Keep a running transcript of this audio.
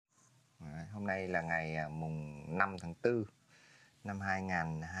Hôm nay là ngày mùng 5 tháng 4 năm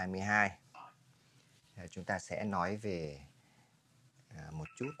 2022. Chúng ta sẽ nói về một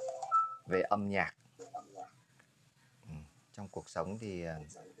chút về âm nhạc. Trong cuộc sống thì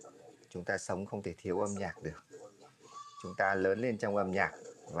chúng ta sống không thể thiếu âm nhạc được. Chúng ta lớn lên trong âm nhạc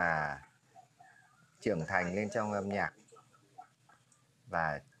và trưởng thành lên trong âm nhạc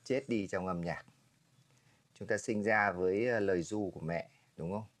và chết đi trong âm nhạc. Chúng ta sinh ra với lời ru của mẹ,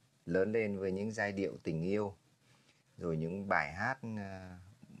 đúng không? Lớn lên với những giai điệu tình yêu, rồi những bài hát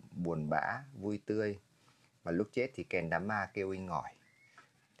buồn bã, vui tươi, và lúc chết thì kèn đám ma kêu inh ỏi.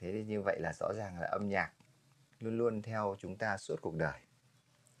 Thế thì như vậy là rõ ràng là âm nhạc luôn luôn theo chúng ta suốt cuộc đời.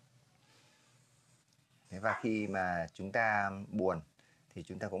 Và khi mà chúng ta buồn thì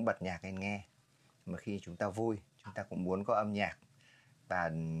chúng ta cũng bật nhạc lên nghe. Mà khi chúng ta vui, chúng ta cũng muốn có âm nhạc.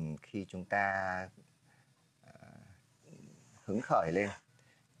 Và khi chúng ta hứng khởi lên,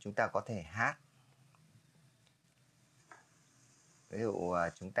 chúng ta có thể hát. Ví dụ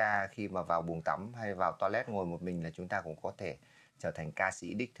chúng ta khi mà vào buồng tắm hay vào toilet ngồi một mình là chúng ta cũng có thể trở thành ca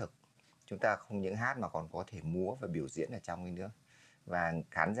sĩ đích thực. Chúng ta không những hát mà còn có thể múa và biểu diễn ở trong ấy nữa. Và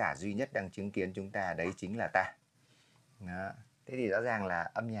khán giả duy nhất đang chứng kiến chúng ta đấy chính là ta. Đó. Thế thì rõ ràng là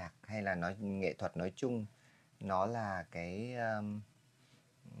âm nhạc hay là nghệ thuật nói chung, nó là cái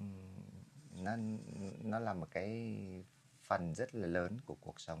nó là một cái phần rất là lớn của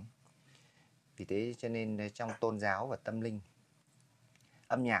cuộc sống. Vì thế cho nên trong tôn giáo và tâm linh,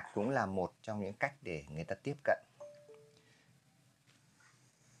 âm nhạc cũng là một trong những cách để người ta tiếp cận.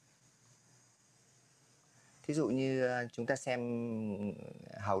 Thí dụ như chúng ta xem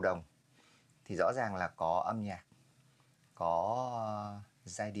hầu đồng thì rõ ràng là có âm nhạc, có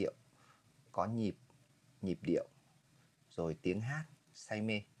giai điệu, có nhịp điệu, rồi tiếng hát say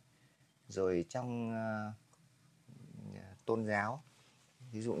mê. Rồi trong tôn giáo,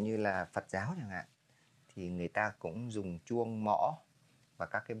 ví dụ như là Phật giáo chẳng hạn, thì người ta cũng dùng chuông, mõ và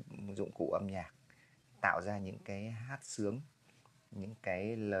các cái dụng cụ âm nhạc tạo ra những cái hát sướng, những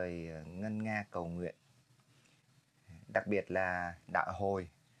cái lời ngân nga cầu nguyện. Đặc biệt là đạo hồi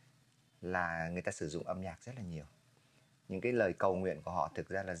là người ta sử dụng âm nhạc rất là nhiều. Những cái lời cầu nguyện của họ thực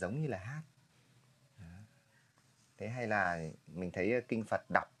ra là giống như là hát. Thế hay là mình thấy kinh Phật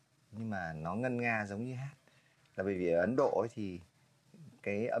đọc nhưng mà nó ngân nga giống như hát, là bởi vì ở Ấn Độ ấy thì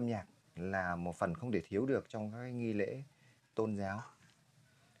cái âm nhạc là một phần không thể thiếu được trong các cái nghi lễ tôn giáo.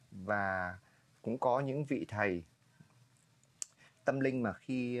 Và cũng có những vị thầy tâm linh mà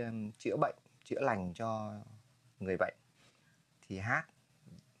khi chữa bệnh, chữa lành cho người bệnh thì hát.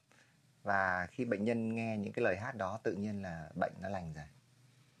 Và khi bệnh nhân nghe những cái lời hát đó, tự nhiên là bệnh nó lành rồi.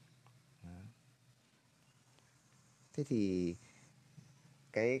 Thế thì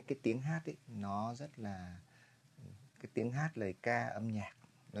cái tiếng hát ấy, nó rất là, cái tiếng hát lời ca âm nhạc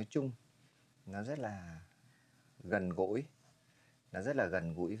nói chung nó rất là gần gũi, nó rất là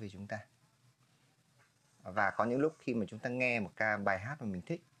gần gũi với chúng ta. Và có những lúc khi mà chúng ta nghe một bài hát mà mình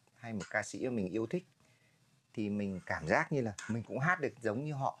thích, hay một ca sĩ mà mình yêu thích, thì mình cảm giác như là mình cũng hát được giống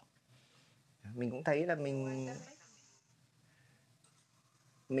như họ. Mình cũng thấy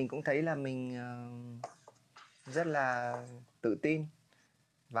là mình rất là tự tin.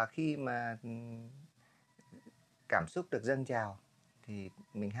 Và khi mà cảm xúc được dâng trào thì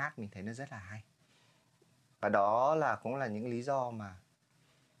mình hát, mình thấy nó rất là hay. Và đó cũng là những lý do mà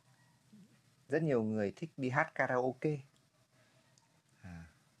rất nhiều người thích đi hát karaoke.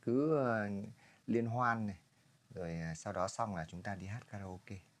 Cứ liên hoan này, rồi sau đó xong là chúng ta đi hát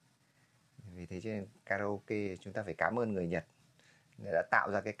karaoke. Vì thế cho nên karaoke chúng ta phải cảm ơn người Nhật đã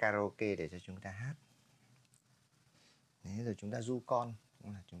tạo ra cái karaoke để cho chúng ta hát. Thế rồi chúng ta ru con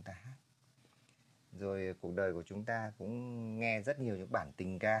cũng là chúng ta hát. Rồi cuộc đời của chúng ta cũng nghe rất nhiều những bản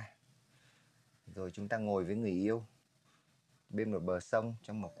tình ca. Rồi chúng ta ngồi với người yêu bên một bờ sông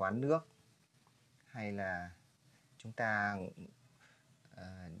trong một quán nước, hay là chúng ta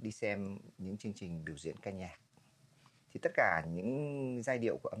đi xem những chương trình biểu diễn ca nhạc. Thì tất cả những giai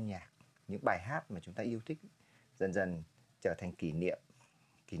điệu của âm nhạc, những bài hát mà chúng ta yêu thích dần dần trở thành kỷ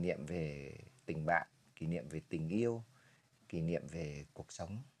niệm về tình bạn, kỷ niệm về tình yêu, kỷ niệm về cuộc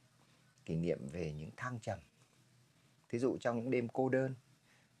sống, kỷ niệm về những thăng trầm. Thí dụ trong những đêm cô đơn,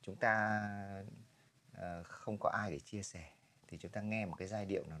 chúng ta không có ai để chia sẻ, thì chúng ta nghe một cái giai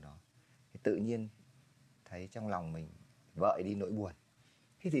điệu nào đó thì tự nhiên thấy trong lòng mình vơi đi nỗi buồn.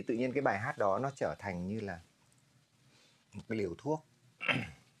 Thế thì tự nhiên cái bài hát đó nó trở thành như là một cái liều thuốc.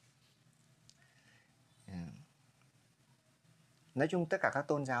 Nói chung tất cả các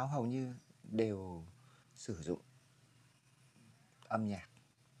tôn giáo hầu như đều sử dụng âm nhạc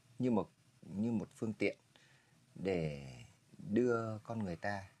như một phương tiện để đưa con người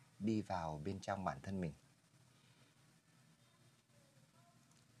ta đi vào bên trong bản thân mình.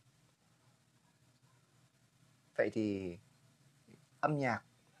 Vậy thì âm nhạc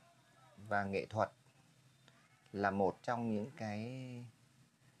và nghệ thuật là một trong những cái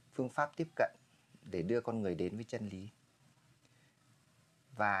phương pháp tiếp cận để đưa con người đến với chân lý.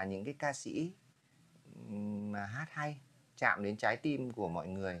 Và những cái ca sĩ mà hát hay, chạm đến trái tim của mọi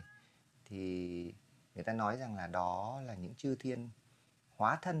người, thì người ta nói rằng là đó là những chư thiên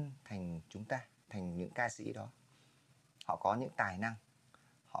hóa thân thành chúng ta, thành những ca sĩ đó. Họ có những tài năng,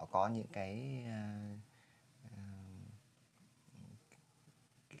 họ có những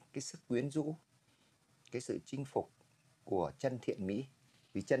cái sức quyến rũ, cái sự chinh phục của chân thiện mỹ.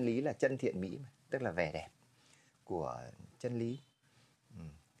 Vì chân lý là chân thiện mỹ mà, tức là vẻ đẹp của chân lý,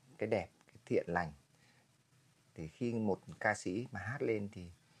 cái đẹp, cái thiện lành. Thì khi một ca sĩ mà hát lên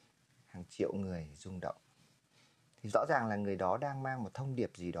thì hàng triệu người rung động. Thì rõ ràng là người đó đang mang một thông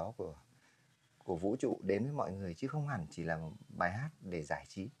điệp gì đó của vũ trụ đến với mọi người, chứ không hẳn chỉ là một bài hát để giải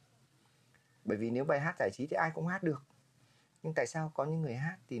trí. Bởi vì nếu bài hát giải trí thì ai cũng hát được, nhưng tại sao có những người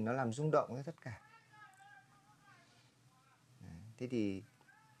hát thì nó làm rung động với tất cả. Thế thì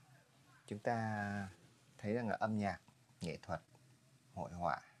chúng ta thấy rằng là âm nhạc, nghệ thuật, hội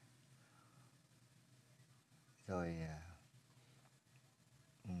họa, rồi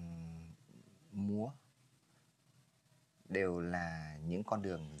múa đều là những con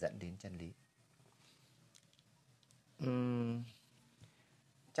đường dẫn đến chân lý.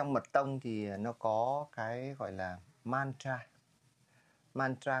 Trong mật tông thì nó có cái gọi là mantra.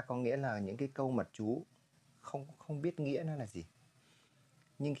 Mantra có nghĩa là những cái câu mật chú không biết nghĩa nó là gì.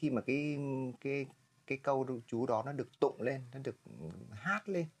 Nhưng khi mà cái câu chú đó nó được tụng lên, nó được hát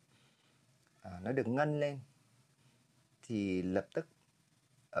lên, nó được ngân lên, thì lập tức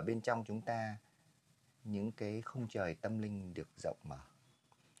ở bên trong chúng ta những cái khung trời tâm linh được rộng mở.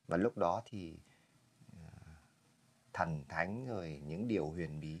 Và lúc đó thì thần thánh rồi những điều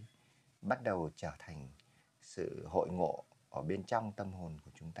huyền bí bắt đầu trở thành sự hội ngộ ở bên trong tâm hồn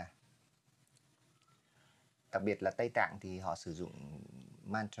của chúng ta. Đặc biệt là Tây Tạng thì họ sử dụng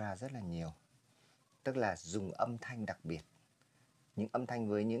mantra rất là nhiều, tức là dùng âm thanh đặc biệt, những âm thanh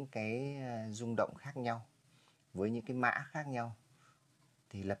với những cái rung động khác nhau, với những cái mã khác nhau,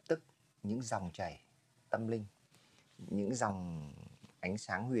 thì lập tức những dòng chảy tâm linh, những dòng ánh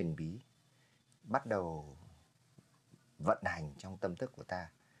sáng huyền bí bắt đầu vận hành trong tâm thức của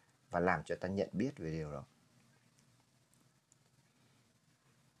ta và làm cho ta nhận biết về điều đó.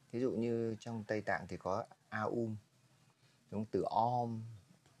 Ví dụ như trong Tây Tạng thì có Aum, giống từ Om,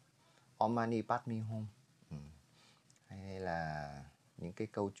 Om Mani Padme Hum, hay là những cái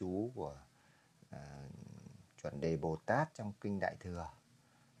câu chú của chuẩn đề Bồ Tát trong kinh Đại Thừa.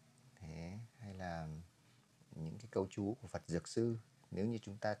 Thế hay là những cái câu chú của Phật Dược Sư, nếu như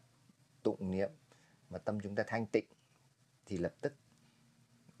chúng ta tụng niệm mà tâm chúng ta thanh tịnh thì lập tức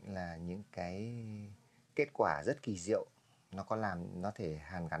là những cái kết quả rất kỳ diệu. Nó thể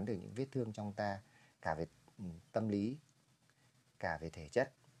hàn gắn được những vết thương trong ta, cả về tâm lý, cả về thể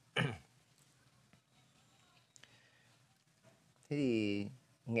chất. Thế thì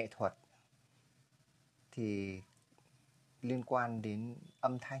nghệ thuật thì liên quan đến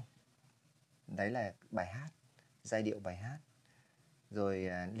âm thanh, đấy là bài hát, giai điệu bài hát. Rồi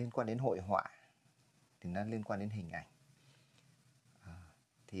liên quan đến hội họa thì nó liên quan đến hình ảnh.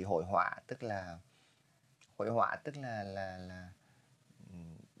 Thì hội họa tức là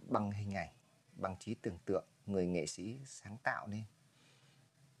bằng hình ảnh, bằng trí tưởng tượng, người nghệ sĩ sáng tạo nên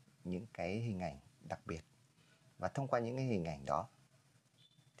những cái hình ảnh đặc biệt. Và thông qua những cái hình ảnh đó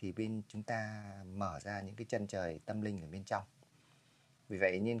thì bên chúng ta mở ra những cái chân trời tâm linh ở bên trong. Vì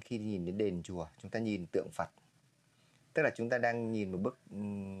vậy nên khi nhìn đến đền chùa, chúng ta nhìn tượng Phật, tức là chúng ta đang nhìn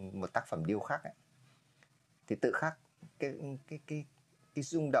một tác phẩm điêu khắc ấy, thì tự khắc cái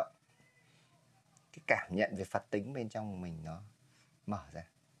rung động, cái cảm nhận về Phật tính bên trong mình nó mở ra.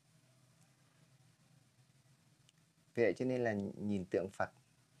 Vì vậy cho nên là nhìn tượng Phật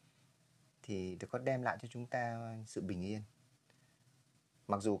thì có đem lại cho chúng ta sự bình yên.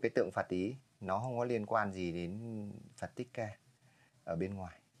 Mặc dù cái tượng Phật ý nó không có liên quan gì đến Phật Thích Ca ở bên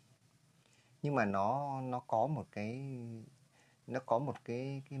ngoài, nhưng mà nó có một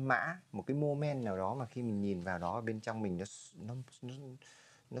cái mã, một cái moment nào đó mà khi mình nhìn vào đó, bên trong mình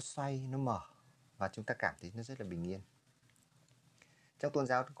nó xoay, nó mở và chúng ta cảm thấy nó rất là bình yên. Trong tôn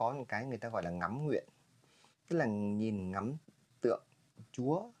giáo có một cái người ta gọi là ngắm nguyện, tức là nhìn ngắm tượng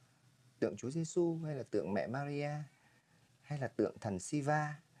Chúa Giêsu, hay là tượng mẹ Maria, hay là tượng thần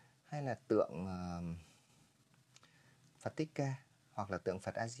Shiva, hay là tượng Phật Thích Ca, hoặc là tượng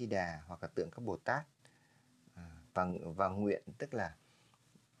Phật A Di Đà, hoặc là tượng các Bồ Tát. Và nguyện tức là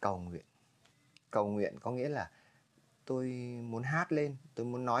cầu nguyện. Cầu nguyện có nghĩa là tôi muốn hát lên, tôi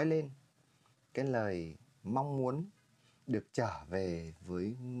muốn nói lên cái lời mong muốn được trở về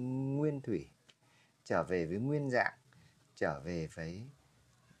với nguyên thủy, trở về với nguyên dạng, trở về với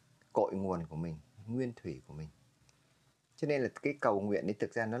cội nguồn của mình, nguyên thủy của mình. Cho nên là cái cầu nguyện ấy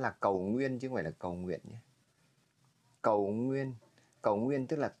thực ra nó là cầu nguyên chứ không phải là cầu nguyện nhé. Cầu nguyên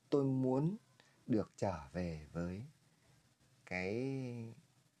tức là tôi muốn được trở về với cái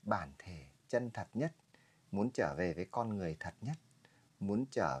bản thể chân thật nhất, muốn trở về với con người thật nhất, muốn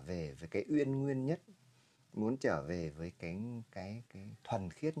trở về với cái uyên nguyên nhất, muốn trở về với cái thuần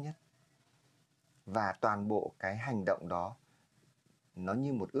khiết nhất. Và toàn bộ cái hành động đó nó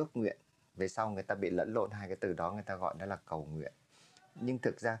như một ước nguyện. Về sau người ta bị lẫn lộn hai cái từ đó, người ta gọi nó là cầu nguyện. Nhưng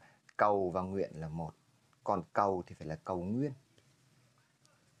thực ra cầu và nguyện là một. Còn cầu thì phải là cầu nguyên.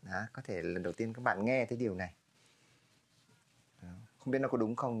 Đó, có thể lần đầu tiên các bạn nghe thấy điều này. Đó, không biết nó có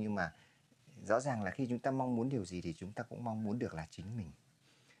đúng không, nhưng mà rõ ràng là khi chúng ta mong muốn điều gì thì chúng ta cũng mong muốn được là chính mình.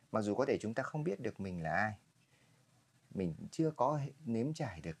 Mặc dù có thể chúng ta không biết được mình là ai, mình chưa có nếm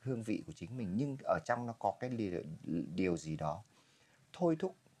trải được hương vị của chính mình, nhưng ở trong nó có cái điều gì đó thôi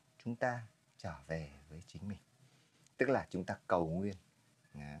thúc chúng ta trở về với chính mình. Tức là chúng ta cầu nguyên.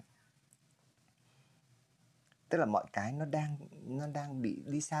 Đó. Tức là mọi cái nó đang bị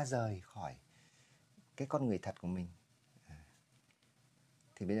đi xa rời khỏi cái con người thật của mình.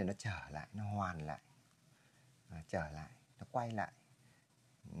 Thì bây giờ nó trở lại, nó hoàn lại, trở lại, nó quay lại.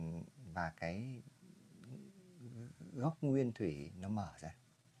 Và cái gốc nguyên thủy nó mở ra.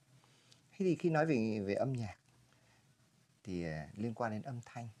 Thế thì khi nói về âm nhạc thì liên quan đến âm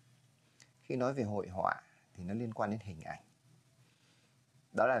thanh. Khi nói về hội họa thì nó liên quan đến hình ảnh.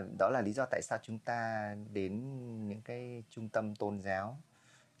 Đó là lý do tại sao chúng ta đến những cái trung tâm tôn giáo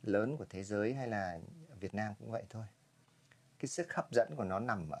lớn của thế giới, hay là Việt Nam cũng vậy thôi. Cái sức hấp dẫn của nó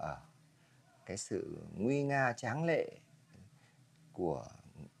nằm ở cái sự nguy nga tráng lệ của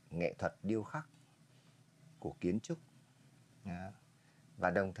nghệ thuật điêu khắc, của kiến trúc. Đó.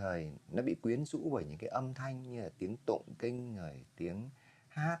 Và đồng thời nó bị quyến rũ bởi những cái âm thanh như là tiếng tụng kinh, rồi tiếng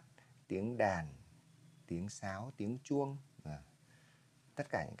hát, tiếng đàn, tiếng sáo, tiếng chuông. Tất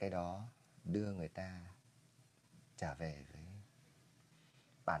cả những cái đó đưa người ta trở về với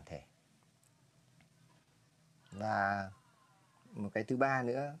bản thể. Và một cái thứ ba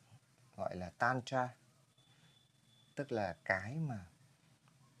nữa gọi là tantra. Tức là cái mà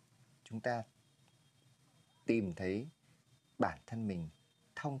chúng ta tìm thấy bản thân mình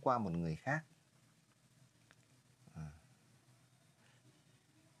thông qua một người khác.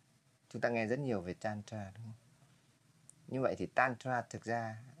 Chúng ta nghe rất nhiều về tantra, đúng không? Như vậy thì tantra thực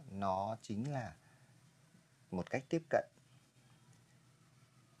ra nó chính là một cách tiếp cận.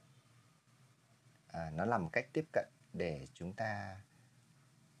 Nó là một cách tiếp cận để chúng ta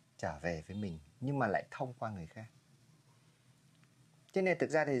trở về với mình, nhưng mà lại thông qua người khác. Cho nên thực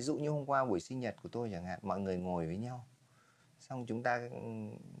ra thì ví dụ như hôm qua buổi sinh nhật của tôi chẳng hạn, mọi người ngồi với nhau, xong chúng ta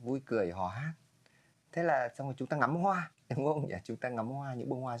vui cười hò hát. Thế là xong rồi chúng ta ngắm hoa, đúng không nhỉ? Chúng ta ngắm hoa, những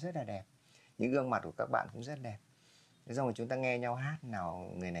bông hoa rất là đẹp, những gương mặt của các bạn cũng rất đẹp. Thế xong rồi chúng ta nghe nhau hát, nào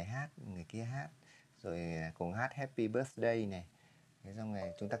người này hát, người kia hát, rồi cùng hát Happy Birthday này. Thế xong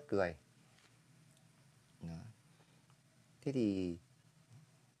rồi chúng ta cười. Đó. Thế thì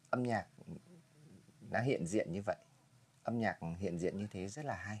âm nhạc đã hiện diện như vậy. Âm nhạc hiện diện như thế rất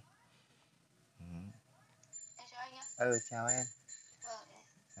là hay. Em chào anh ạ. Chào em.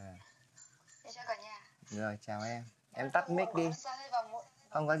 Vâng. Em chào cả nhà. Rồi, chào em. Em tắt mic đi.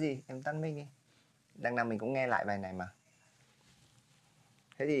 Không có gì, em tắt mic đi. Đằng nào mình cũng nghe lại bài này mà.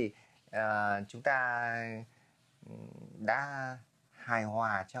 Thế thì chúng ta đã hài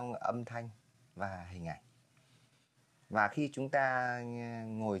hòa trong âm thanh và hình ảnh. Và khi chúng ta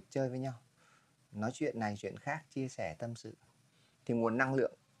ngồi chơi với nhau, nói chuyện này chuyện khác, chia sẻ tâm sự, thì nguồn năng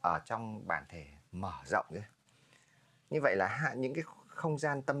lượng ở trong bản thể mở rộng ra. Như vậy là những cái không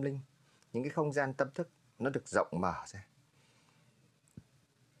gian tâm linh, những cái không gian tâm thức nó được rộng mở ra,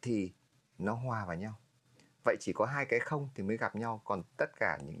 thì nó hòa vào nhau. Vậy chỉ có hai cái không thì mới gặp nhau, còn tất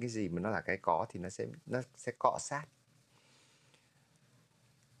cả những cái gì mà nó là cái có thì nó sẽ cọ sát.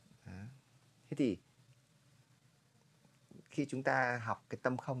 Đó. Thế thì khi chúng ta học cái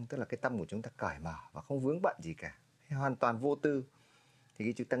tâm không, tức là cái tâm của chúng ta cởi mở và không vướng bận gì cả, hoàn toàn vô tư, thì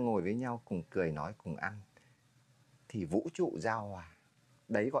khi chúng ta ngồi với nhau cùng cười nói, cùng ăn, thì vũ trụ giao hòa.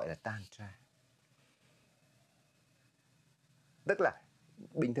 Đấy gọi là tantra. Tức là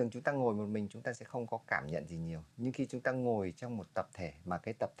bình thường chúng ta ngồi một mình chúng ta sẽ không có cảm nhận gì nhiều. Nhưng khi chúng ta ngồi trong một tập thể, mà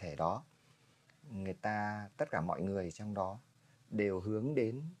cái tập thể đó, tất cả mọi người trong đó đều hướng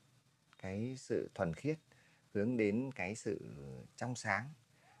đến cái sự thuần khiết, hướng đến cái sự trong sáng,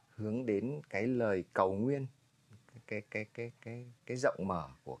 hướng đến cái lời cầu nguyện, cái rộng mở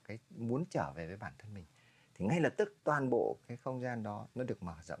của cái muốn trở về với bản thân mình, thì ngay lập tức toàn bộ cái không gian đó nó được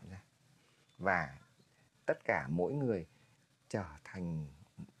mở rộng ra, và tất cả mỗi người trở thành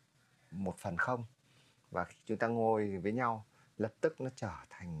một phần không. Và khi chúng ta ngồi với nhau, lập tức nó trở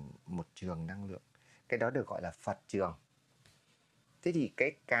thành một trường năng lượng. Cái đó được gọi là Phật trường. Thế thì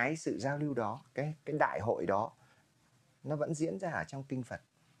cái sự giao lưu đó, cái đại hội đó, nó vẫn diễn ra ở trong kinh Phật.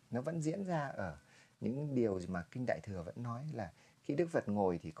 Nó vẫn diễn ra ở những điều mà kinh Đại Thừa vẫn nói là khi Đức Phật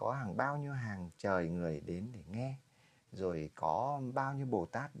ngồi thì có hàng bao nhiêu hàng trời người đến để nghe, rồi có bao nhiêu Bồ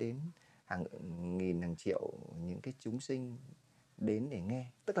Tát đến, hàng nghìn hàng triệu những cái chúng sinh đến để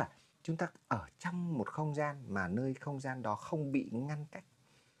nghe. Tức là chúng ta ở trong một không gian mà nơi không gian đó không bị ngăn cách.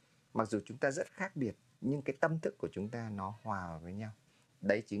 Mặc dù chúng ta rất khác biệt, nhưng cái tâm thức của chúng ta nó hòa vào với nhau.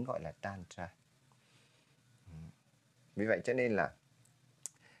 Đấy chính gọi là Tantra. Vì vậy cho nên là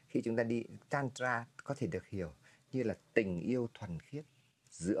khi chúng ta đi Tantra có thể được hiểu như là tình yêu thuần khiết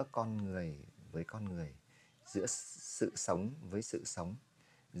giữa con người với con người, giữa sự sống với sự sống,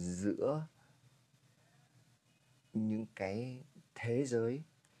 giữa những cái thế giới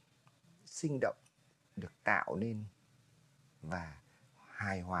sinh động được tạo nên và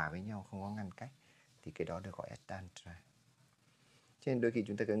hài hòa với nhau, không có ngăn cách, thì cái đó được gọi là Tantra. Cho nên đôi khi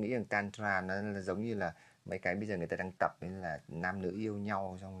chúng ta cứ nghĩ rằng Tantra nó là giống như là mấy cái bây giờ người ta đang tập, nên là nam nữ yêu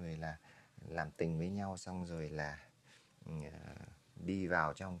nhau, xong rồi là làm tình với nhau, xong rồi là đi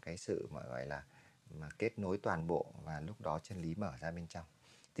vào trong cái sự mà gọi là mà kết nối toàn bộ, và lúc đó chân lý mở ra bên trong.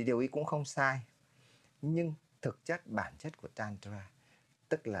 Thì điều ấy cũng không sai. Nhưng thực chất, bản chất của Tantra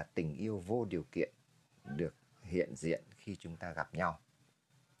tức là tình yêu vô điều kiện được hiện diện khi chúng ta gặp nhau.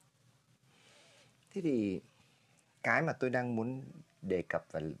 Thế thì cái mà tôi đang muốn đề cập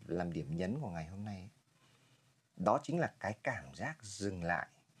và làm điểm nhấn của ngày hôm nay, đó chính là cái cảm giác dừng lại,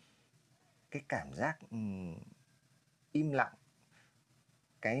 cái cảm giác im lặng,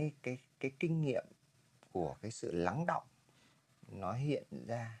 cái kinh nghiệm của cái sự lắng đọng nó hiện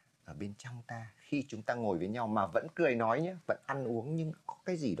ra ở bên trong ta khi chúng ta ngồi với nhau mà vẫn cười nói nhé, vẫn ăn uống, nhưng có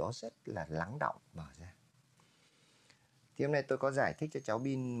cái gì đó rất là lắng đọng mở ra. Thì hôm nay tôi có giải thích cho cháu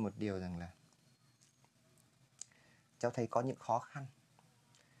Bin một điều rằng là cháu thấy có những khó khăn,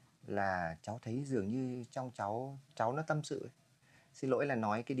 là cháu thấy dường như trong cháu nó tâm sự ấy. Xin lỗi là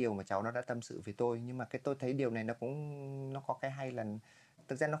nói cái điều mà cháu nó đã tâm sự với tôi, nhưng mà tôi thấy điều này nó có cái hay là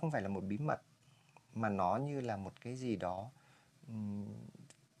thực ra nó không phải là một bí mật, mà nó như là một cái gì đó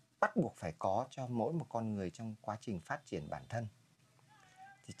bắt buộc phải có cho mỗi một con người trong quá trình phát triển bản thân.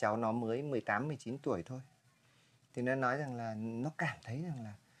 Thì cháu nó mới 18, 19 tuổi thôi, thì nó nói rằng là nó cảm thấy rằng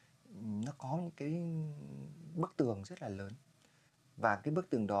là nó có những cái bức tường rất là lớn, và cái bức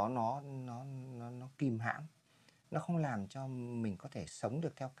tường đó nó kìm hãm, nó không làm cho mình có thể sống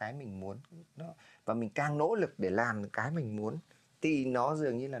được theo cái mình muốn. Và mình càng nỗ lực để làm cái mình muốn thì nó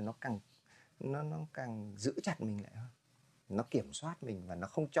dường như là nó càng giữ chặt mình lại hơn, nó kiểm soát mình và nó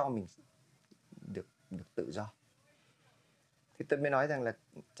không cho mình được tự do. Thì tôi mới nói rằng là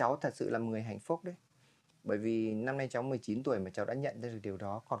cháu thật sự là một người hạnh phúc đấy. Bởi vì năm nay cháu 19 tuổi mà cháu đã nhận ra được điều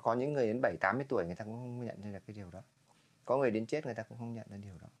đó. Còn có những người đến 7, 80 tuổi người ta cũng không nhận ra được cái điều đó. Có người đến chết người ta cũng không nhận ra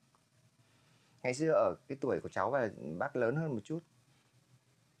điều đó. Ngày xưa ở cái tuổi của cháu và bác lớn hơn một chút,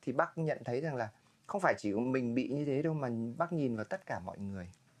 thì bác nhận thấy rằng là không phải chỉ mình bị như thế đâu, mà bác nhìn vào tất cả mọi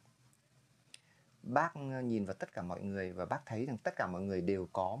người. Bác nhìn vào tất cả mọi người và bác thấy rằng tất cả mọi người đều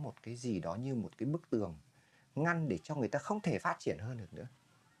có một cái gì đó như một cái bức tường ngăn để cho người ta không thể phát triển hơn được nữa.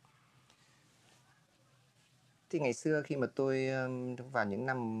 Thì ngày xưa khi mà tôi vào những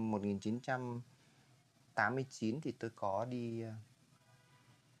năm 1989 thì tôi có đi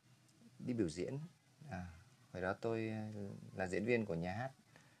biểu diễn. Hồi đó tôi là diễn viên của nhà hát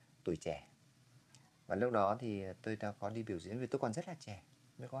Tuổi Trẻ. Và lúc đó thì tôi đã có đi biểu diễn vì tôi còn rất là trẻ,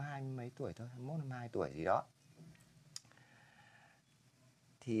 mới có 20 mấy tuổi thôi, 21, 22 tuổi gì đó.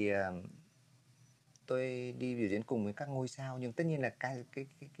 Thì tôi đi biểu diễn cùng với các ngôi sao, nhưng tất nhiên là cái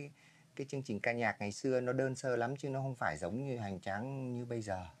chương trình ca nhạc ngày xưa nó đơn sơ lắm, chứ nó không phải giống như hoành tráng như bây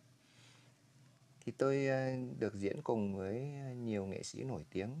giờ. Thì tôi được diễn cùng với nhiều nghệ sĩ nổi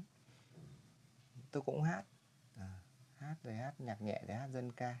tiếng. Tôi cũng hát rồi hát nhạc nhẹ, rồi hát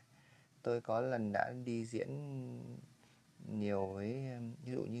dân ca. Tôi có lần đã đi diễn nhiều với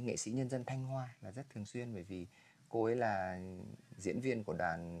ví dụ như nghệ sĩ nhân dân Thanh Hoa là rất thường xuyên, bởi vì cô ấy là diễn viên của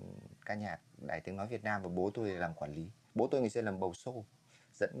đoàn ca nhạc Đài Tiếng Nói Việt Nam và bố tôi làm quản lý. Bố tôi ngày xưa làm bầu sô,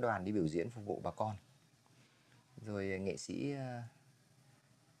 dẫn đoàn đi biểu diễn phục vụ bà con. Rồi nghệ sĩ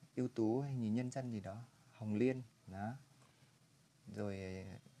ưu tú như nhân dân gì đó, Hồng Liên đó. Rồi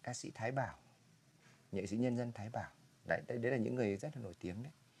ca sĩ Thái Bảo, nghệ sĩ nhân dân Thái Bảo. Đấy là những người rất là nổi tiếng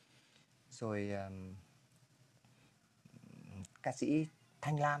đấy. Rồi ca sĩ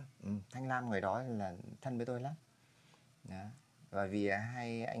Thanh Lam. Thanh Lam người đó là thân với tôi lắm. Đó. Và vì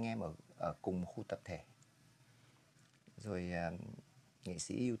hai anh em ở cùng khu tập thể. Rồi nghệ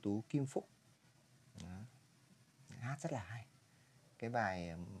sĩ ưu tú Kim Phúc. Đó. Hát rất là hay. Cái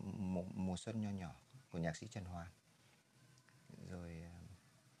bài Mùa xuân nho nhỏ của nhạc sĩ Trần Hoàn. Rồi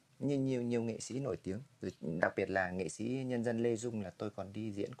nhiều nghệ sĩ nổi tiếng. Rồi đặc biệt là nghệ sĩ nhân dân Lê Dung là tôi còn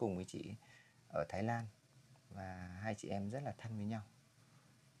đi diễn cùng với chị ở Thái Lan. Và hai chị em rất là thân với nhau.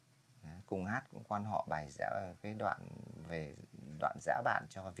 Cùng hát cũng quan họ bài cái đoạn về đoạn dã bạn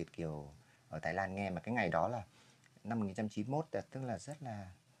cho Việt kiều ở Thái Lan nghe. Mà cái ngày đó là năm 1991, tức là rất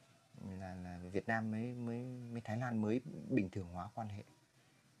là Việt Nam mới Thái Lan mới bình thường hóa quan hệ.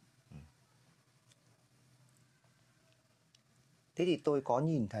 Thế thì tôi có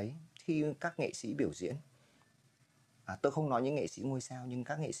nhìn thấy khi các nghệ sĩ biểu diễn, tôi không nói những nghệ sĩ ngôi sao, nhưng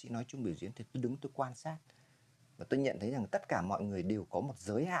các nghệ sĩ nói chung biểu diễn thì tôi đứng tôi quan sát. Và tôi nhận thấy rằng tất cả mọi người đều có một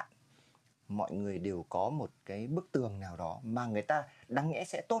giới hạn. Mọi người đều có một cái bức tường nào đó mà người ta đáng lẽ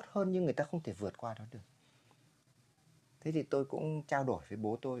sẽ tốt hơn nhưng người ta không thể vượt qua đó được. Thế thì tôi cũng trao đổi với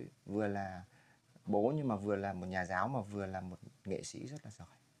bố tôi, vừa là bố nhưng mà vừa là một nhà giáo mà vừa là một nghệ sĩ rất là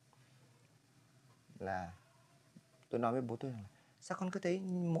giỏi. Là tôi nói với bố tôi rằng là sao con cứ thấy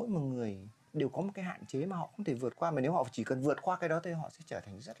mỗi một người đều có một cái hạn chế mà họ không thể vượt qua. Mà nếu họ chỉ cần vượt qua cái đó thì họ sẽ trở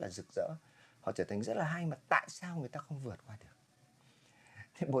thành rất là rực rỡ. Họ trở thành rất là hay, mà tại sao người ta không vượt qua được?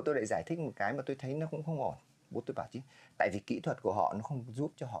 Thế bố tôi lại giải thích một cái mà tôi thấy nó cũng không ổn. Bố tôi bảo chứ tại vì kỹ thuật của họ nó không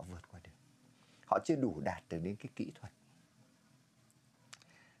giúp cho họ vượt qua được. Họ chưa đủ đạt được đến cái kỹ thuật.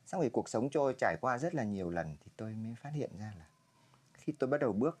 Xong rồi cuộc sống trôi trải qua rất là nhiều lần thì tôi mới phát hiện ra là khi tôi bắt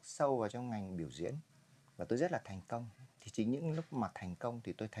đầu bước sâu vào trong ngành biểu diễn và tôi rất là thành công, thì chính những lúc mà thành công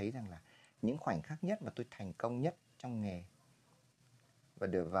thì tôi thấy rằng là những khoảnh khắc nhất mà tôi thành công nhất trong nghề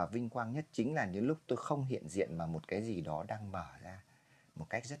và vinh quang nhất chính là những lúc tôi không hiện diện mà một cái gì đó đang mở ra một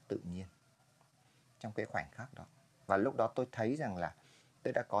cách rất tự nhiên trong cái khoảnh khắc đó. Và lúc đó tôi thấy rằng là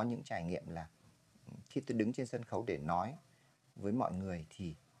tôi đã có những trải nghiệm là khi tôi đứng trên sân khấu để nói với mọi người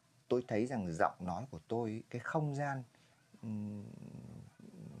thì tôi thấy rằng giọng nói của tôi, cái không gian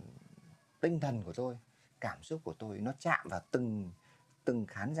tinh thần của tôi, cảm xúc của tôi nó chạm vào từng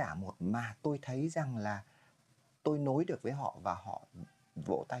khán giả một, mà tôi thấy rằng là tôi nối được với họ và họ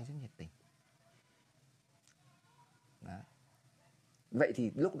vỗ tay rất nhiệt tình. Đó. Vậy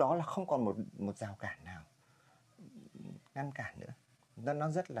thì lúc đó là không còn một rào cản nào ngăn cản nữa. Nó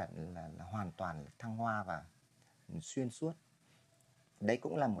rất là hoàn toàn thăng hoa và xuyên suốt. Đấy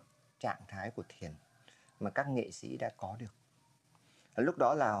cũng là một trạng thái của thiền mà các nghệ sĩ đã có được. Lúc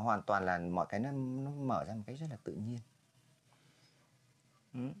đó là hoàn toàn là mọi cái nó mở ra một cách rất là tự nhiên.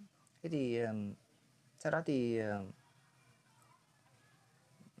 Thế thì sau đó thì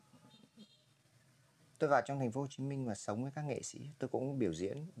tôi vào trong thành phố Hồ Chí Minh và sống với các nghệ sĩ. Tôi cũng biểu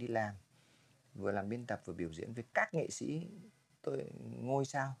diễn, đi làm, vừa làm biên tập vừa biểu diễn với các nghệ sĩ ngôi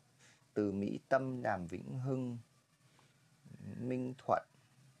sao, từ Mỹ Tâm, Đàm Vĩnh Hưng, Minh Thuận,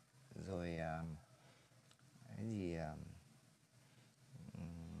 rồi cái gì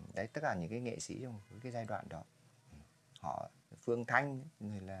đấy, tất cả những cái nghệ sĩ trong cái giai đoạn đó. Họ Phương Thanh,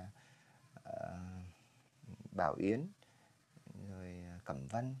 rồi là Bảo Yến, rồi Cẩm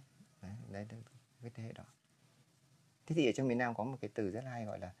Vân, đấy cái thế hệ đó. Thế thì ở trong miền Nam có một cái từ rất hay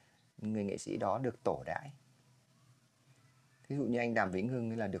gọi là người nghệ sĩ đó được tổ đãi. Ví dụ như anh Đàm Vĩnh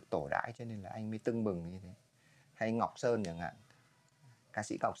Hưng là được tổ đãi cho nên là anh mới tưng bừng như thế. Hay Ngọc Sơn chẳng hạn, ca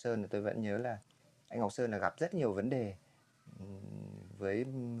sĩ Ngọc Sơn thì tôi vẫn nhớ là anh Ngọc Sơn là gặp rất nhiều vấn đề với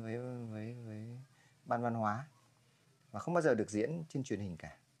ban văn hóa và không bao giờ được diễn trên truyền hình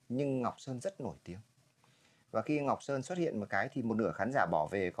cả, nhưng Ngọc Sơn rất nổi tiếng. Và khi Ngọc Sơn xuất hiện một cái thì một nửa khán giả bỏ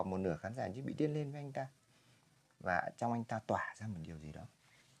về, còn một nửa khán giả như bị điên lên với anh ta, và trong anh ta tỏa ra một điều gì đó.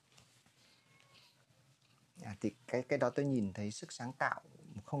 Thì cái đó tôi nhìn thấy sức sáng tạo,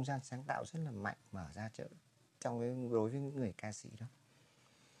 một không gian sáng tạo rất là mạnh mở ra trong đối với những người ca sĩ đó.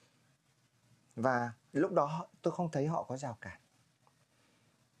 Và lúc đó tôi không thấy họ có rào cản.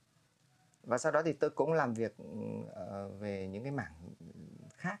 Và sau đó thì tôi cũng làm việc về những cái mảng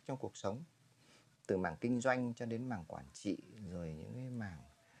khác trong cuộc sống, từ mảng kinh doanh cho đến mảng quản trị, rồi những cái mảng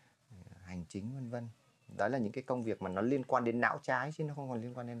hành chính vân vân. Đó là những cái công việc mà nó liên quan đến não trái chứ nó không còn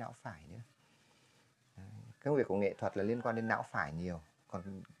liên quan đến não phải nữa. Công việc của nghệ thuật là liên quan đến não phải nhiều,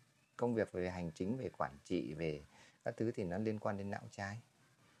 còn công việc về hành chính, về quản trị, về các thứ thì nó liên quan đến não trái.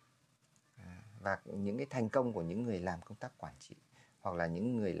 Và những cái thành công của những người làm công tác quản trị hoặc là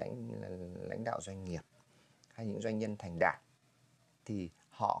những người lãnh đạo doanh nghiệp hay những doanh nhân thành đạt thì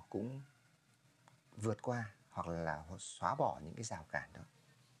họ cũng vượt qua hoặc là xóa bỏ những cái rào cản đó.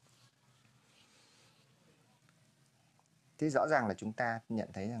 Thế rõ ràng là chúng ta nhận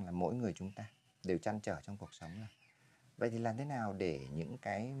thấy rằng là mỗi người chúng ta đều trăn trở trong cuộc sống. Vậy thì làm thế nào để những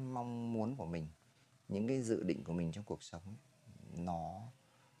cái mong muốn của mình, những cái dự định của mình trong cuộc sống nó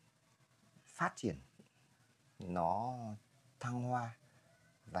phát triển, nó thăng hoa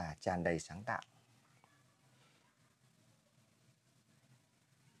và tràn đầy sáng tạo?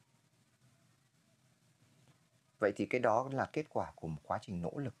 Vậy thì cái đó là kết quả của một quá trình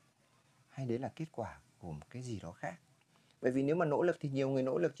nỗ lực, hay đấy là kết quả của một cái gì đó khác? Bởi vì nếu mà nỗ lực thì nhiều người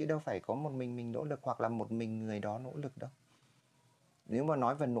nỗ lực, chứ đâu phải có một mình nỗ lực hoặc là một mình người đó nỗ lực đâu. Nếu mà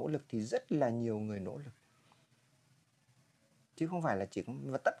nói về nỗ lực thì rất là nhiều người nỗ lực, chứ không phải là chỉ.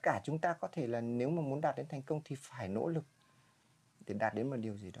 Và tất cả chúng ta có thể là nếu mà muốn đạt đến thành công thì phải nỗ lực để đạt đến một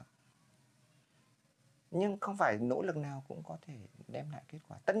điều gì đó. Nhưng không phải nỗ lực nào cũng có thể đem lại kết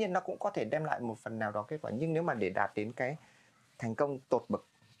quả. Tất nhiên nó cũng có thể đem lại một phần nào đó kết quả, nhưng nếu mà để đạt đến cái thành công tột bậc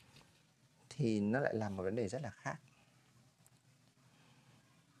thì nó lại là một vấn đề rất là khác.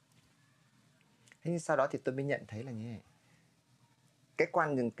 Thế nhưng sau đó thì tôi mới nhận thấy là như này.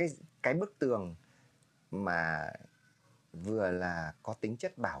 Cái bức tường mà vừa là có tính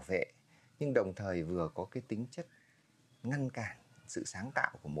chất bảo vệ, nhưng đồng thời vừa có cái tính chất ngăn cản sự sáng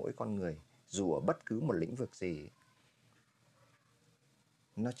tạo của mỗi con người, dù ở bất cứ một lĩnh vực gì,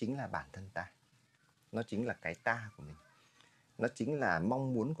 nó chính là bản thân ta. Nó chính là cái ta của mình. Nó chính là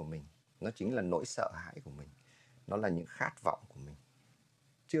mong muốn của mình. Nó chính là nỗi sợ hãi của mình. Nó là những khát vọng của mình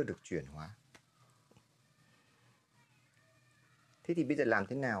chưa được chuyển hóa. Thế thì bây giờ làm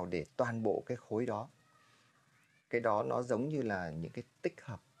thế nào để toàn bộ cái khối đó, cái đó nó giống như là những cái tích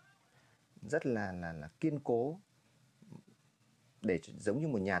hợp rất là kiên cố, để giống như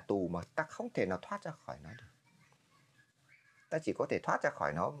một nhà tù mà ta không thể nào thoát ra khỏi nó được. Ta chỉ có thể thoát ra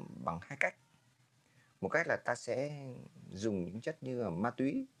khỏi nó bằng hai cách. Một cách là ta sẽ dùng những chất như là ma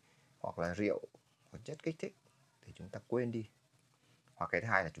túy hoặc là rượu hoặc chất kích thích để chúng ta quên đi. Hoặc cái thứ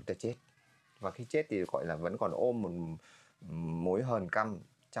hai là chúng ta chết. Và khi chết thì gọi là vẫn còn ôm một mối hờn căm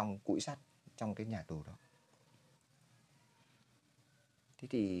trong cũi sắt, trong cái nhà tù đó. Thế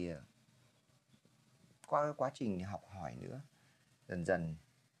thì qua cái quá trình học hỏi nữa, dần dần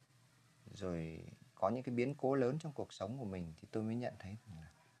rồi có những cái biến cố lớn trong cuộc sống của mình, thì tôi mới nhận thấy rằng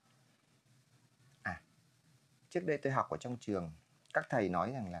là trước đây tôi học ở trong trường, các thầy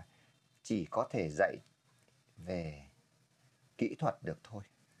nói rằng là chỉ có thể dạy về kỹ thuật được thôi,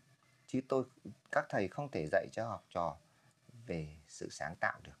 chứ các thầy không thể dạy cho học trò về sự sáng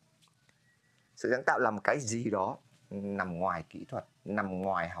tạo được. Sự sáng tạo là một cái gì đó nằm ngoài kỹ thuật, nằm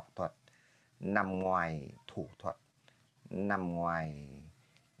ngoài học thuật, nằm ngoài thủ thuật, nằm ngoài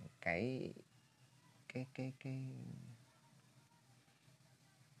cái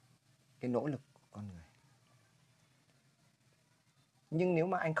nỗ lực của con người. Nhưng nếu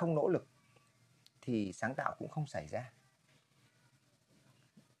mà anh không nỗ lực thì sáng tạo cũng không xảy ra.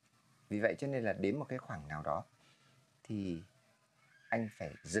 Vì vậy cho nên là đến một cái khoảng nào đó thì anh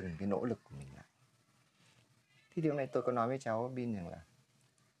phải dừng cái nỗ lực của mình lại. Thì điều này tôi có nói với cháu Bin rằng là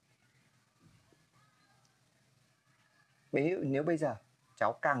nếu bây giờ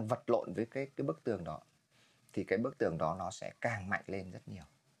cháu càng vật lộn với cái bức tường đó, thì cái bức tường đó nó sẽ càng mạnh lên rất nhiều.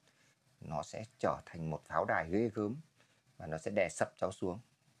 Nó sẽ trở thành một pháo đài ghê gớm và nó sẽ đè sập cháu xuống.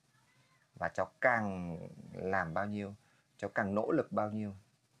 Và cháu càng làm bao nhiêu, cháu càng nỗ lực bao nhiêu,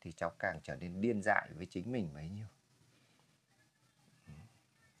 thì cháu càng trở nên điên dại với chính mình bấy nhiêu.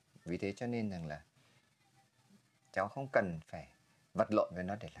 Vì thế cho nên rằng là cháu không cần phải vật lộn với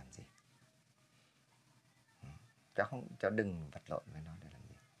nó để làm gì. Cháu đừng vật lộn với nó để làm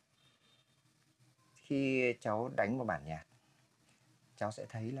gì. Khi cháu đánh một bản nhạc, cháu sẽ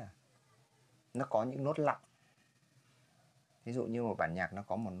thấy là nó có những nốt lặng. Ví dụ như một bản nhạc nó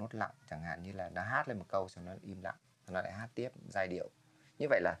có một nốt lặng, chẳng hạn như là nó hát lên một câu xong nó im lặng, xong nó lại hát tiếp giai điệu. Như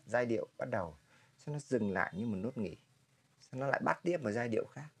vậy là giai điệu bắt đầu, xong nó dừng lại như một nốt nghỉ, xong nó lại bắt tiếp một giai điệu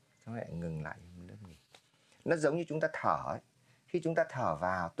khác, xong nó lại ngừng lại như một nốt nghỉ. Nó giống như chúng ta thở ấy. Khi chúng ta thở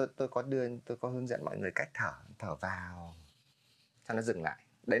vào, tôi có hướng dẫn mọi người cách thở vào, xong nó dừng lại,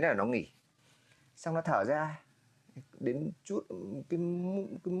 đấy là nó nghỉ. Xong nó thở ra, đến chút cái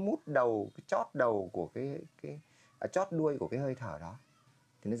mút đầu, cái chót đầu của chót đuôi của cái hơi thở đó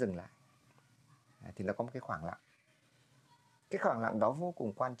thì nó dừng lại. Thì nó có một cái khoảng lặng. Cái khoảng lặng đó vô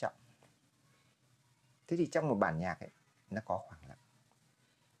cùng quan trọng. Thế thì trong một bản nhạc ấy, nó có khoảng lặng.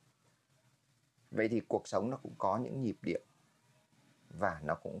 Vậy thì cuộc sống nó cũng có những nhịp điệu và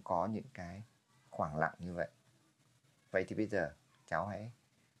nó cũng có những cái khoảng lặng như vậy. Vậy thì bây giờ cháu hãy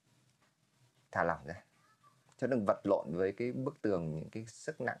thả lỏng ra. Cháu đừng vật lộn với cái bức tường, những cái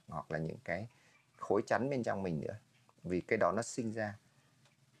sức nặng hoặc là những cái khối chắn bên trong mình nữa. Vì cái đó nó sinh ra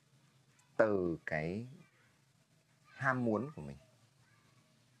từ cái ham muốn của mình.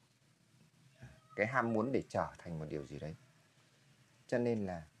 Cái ham muốn để trở thành một điều gì đấy. Cho nên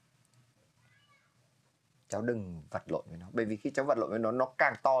là cháu đừng vật lộn với nó. Bởi vì khi cháu vật lộn với nó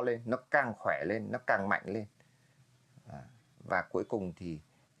càng to lên, nó càng khỏe lên, nó càng mạnh lên. Và cuối cùng thì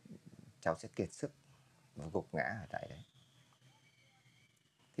cháu sẽ kiệt sức và gục ngã ở tại đấy.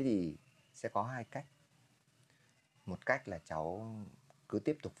 Thế thì sẽ có hai cách. Một cách là cháu cứ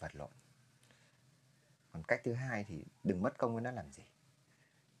tiếp tục vật lộn. Còn cách thứ hai thì đừng mất công với nó làm gì.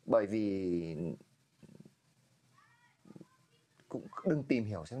 Bởi vì cũng đừng tìm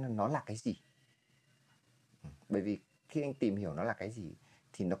hiểu xem nó là cái gì. Bởi vì khi anh tìm hiểu nó là cái gì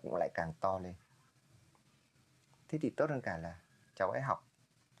thì nó cũng lại càng to lên. Thế thì tốt hơn cả là cháu hãy học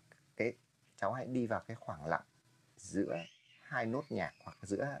cháu hãy đi vào cái khoảng lặng giữa hai nốt nhạc, hoặc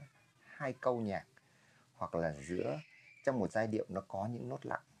giữa hai câu nhạc, hoặc là trong một giai điệu nó có những nốt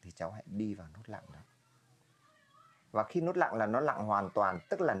lặng, thì cháu hãy đi vào nốt lặng đó. Và khi nốt lặng là nó lặng hoàn toàn,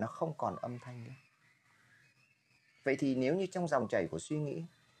 tức là nó không còn âm thanh nữa. Vậy thì nếu như trong dòng chảy của suy nghĩ,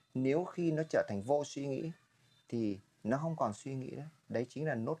 nếu khi nó trở thành vô suy nghĩ thì nó không còn suy nghĩ nữa. Đấy chính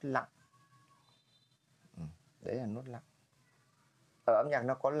là nốt lặng. Đấy là nốt lặng. Ở âm nhạc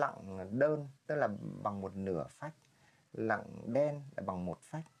nó có lặng đơn, tức là bằng một nửa phách. Lặng đen là bằng một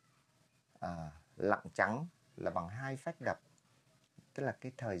phách. Lặng trắng là bằng 2 phách đập. Tức là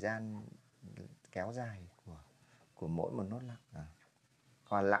cái thời gian kéo dài của mỗi một nốt lặng.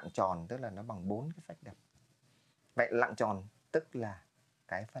 Còn lặng tròn tức là nó bằng 4 cái phách đập. Vậy lặng tròn tức là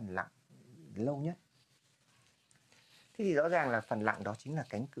cái phần lặng lâu nhất. Thế thì rõ ràng là phần lặng đó chính là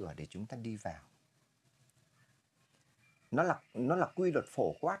cánh cửa để chúng ta đi vào. Nó là quy luật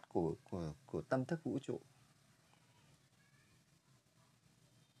phổ quát của tâm thức vũ trụ.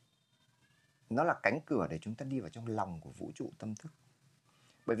 Nó là cánh cửa để chúng ta đi vào trong lòng của vũ trụ tâm thức.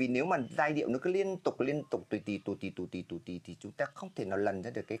 Bởi vì nếu mà giai điệu nó cứ liên tục tùy tì thì chúng ta không thể nào lần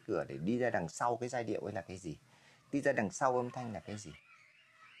ra được cái cửa để đi ra đằng sau cái giai điệu ấy là cái gì, đi ra đằng sau âm thanh là cái gì.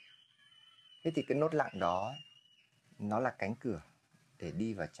 Thế thì cái nốt lặng đó nó là cánh cửa để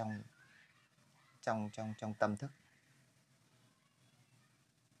đi vào trong tâm thức.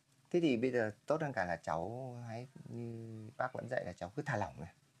 Thế thì bây giờ tốt hơn cả là cháu hãy, như bác vẫn dạy, là cháu cứ thả lỏng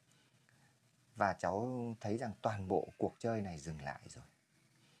này. Và cháu thấy rằng toàn bộ cuộc chơi này dừng lại rồi.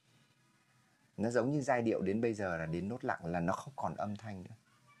 Nó giống như giai điệu đến bây giờ là đến nốt lặng là nó không còn âm thanh nữa.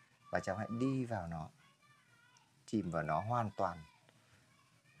 Và cháu hãy đi vào nó, chìm vào nó hoàn toàn,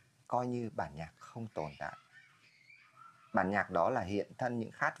 coi như bản nhạc không tồn tại. Bản nhạc đó là hiện thân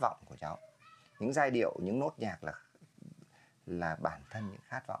những khát vọng của cháu. Những giai điệu, những nốt nhạc là bản thân những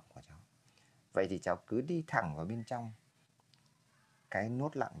khát vọng của cháu. Vậy thì cháu cứ đi thẳng vào bên trong cái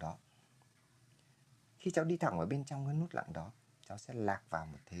nốt lặng đó. Khi cháu đi thẳng vào bên trong cái nốt lặng đó, cháu sẽ lạc vào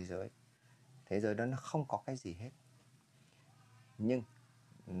một thế giới. Thế giới đó nó không có cái gì hết, nhưng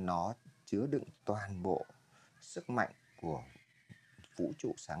nó chứa đựng toàn bộ sức mạnh của vũ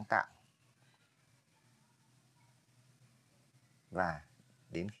trụ sáng tạo. Và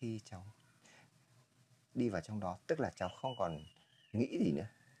đến khi cháu đi vào trong đó, tức là cháu không còn nghĩ gì nữa,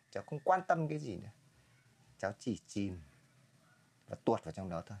 cháu không quan tâm cái gì nữa, cháu chỉ chìm và tuột vào trong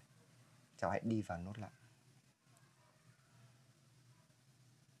đó thôi. Cháu hãy đi vào nốt lặng.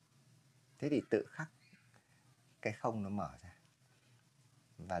 Thế thì tự khắc cái không nó mở ra.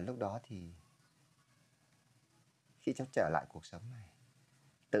 Và lúc đó thì khi cháu trở lại cuộc sống này,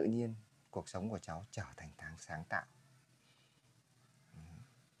 tự nhiên cuộc sống của cháu trở thành tháng sáng tạo.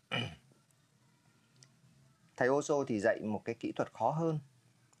 Thầy Osho thì dạy một cái kỹ thuật khó hơn.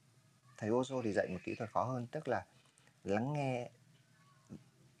 Thầy Osho thì dạy một kỹ thuật khó hơn, tức là lắng nghe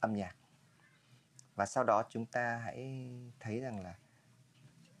âm nhạc. Và sau đó chúng ta hãy thấy rằng là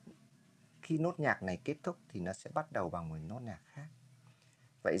khi nốt nhạc này kết thúc thì nó sẽ bắt đầu bằng một nốt nhạc khác.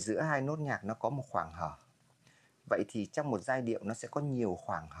 Vậy giữa hai nốt nhạc nó có một khoảng hở. Vậy thì trong một giai điệu nó sẽ có nhiều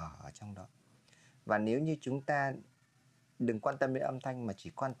khoảng hở ở trong đó. Và nếu như chúng ta đừng quan tâm đến âm thanh mà chỉ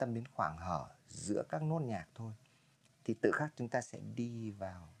quan tâm đến khoảng hở giữa các nốt nhạc thôi, thì tự khắc chúng ta sẽ đi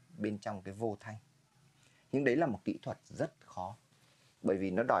vào bên trong cái vô thanh. Nhưng đấy là một kỹ thuật rất khó. Bởi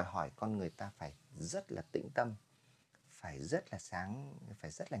vì nó đòi hỏi con người ta phải rất là tĩnh tâm, phải rất là sáng,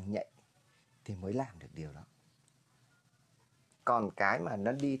 phải rất là nhạy thì mới làm được điều đó. Còn cái mà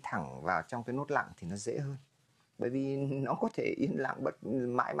nó đi thẳng vào trong cái nốt lặng thì nó dễ hơn. Bởi vì nó có thể yên lặng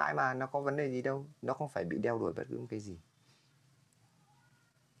mãi mãi mà, nó có vấn đề gì đâu. Nó không phải bị đeo đuổi bất cứ cái gì.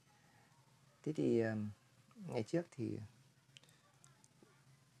 Thế thì ngày trước thì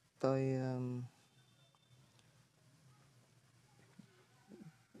tôi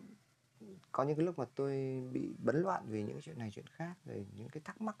có những cái lúc mà tôi bị bấn loạn về những chuyện này chuyện khác, rồi những cái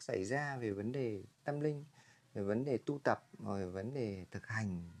thắc mắc xảy ra về vấn đề tâm linh. rồi vấn đề tu tập, rồi vấn đề thực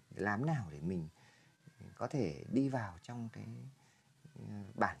hành làm nào để mình có thể đi vào trong cái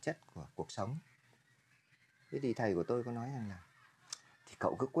bản chất của cuộc sống. Thế thì thầy của tôi có nói rằng là thì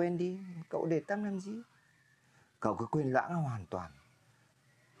cậu cứ quên đi, cậu để tâm làm gì? Cậu cứ quên lãng hoàn toàn,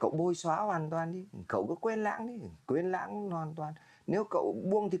 cậu bôi xóa hoàn toàn đi, cậu cứ quên lãng đi, quên lãng hoàn toàn. Nếu cậu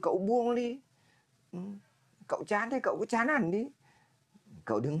buông thì cậu buông đi, cậu chán thì cậu cứ chán hẳn đi,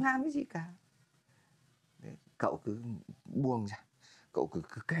 cậu đừng làm cái gì cả. Đấy, cậu cứ buông ra, cậu cứ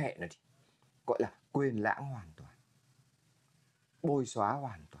kệ nó đi, gọi là quên lãng hoàn toàn, bôi xóa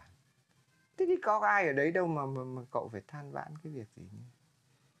hoàn toàn. Thế thì có ai ở đấy đâu mà cậu phải than vãn cái việc gì nhé.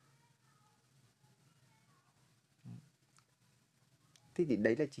 Thế thì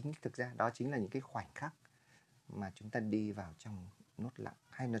đấy là thực ra đó chính là những cái khoảnh khắc mà chúng ta đi vào trong nốt lặng,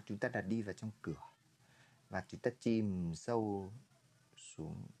 hay là chúng ta đã đi vào trong cửa và chúng ta chìm sâu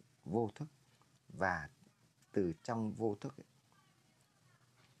xuống vô thức, và từ trong vô thức ấy,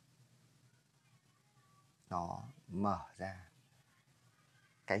 nó mở ra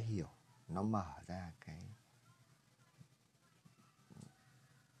cái hiểu, nó mở ra cái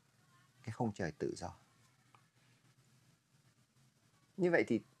khung trời tự do. Như vậy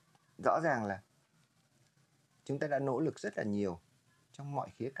thì rõ ràng là chúng ta đã nỗ lực rất là nhiều trong mọi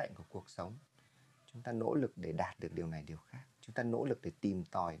khía cạnh của cuộc sống. Chúng ta nỗ lực để đạt được điều này điều khác, chúng ta nỗ lực để tìm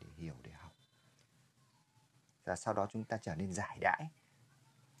tòi, để hiểu, để học, và sau đó chúng ta trở nên giải đãi.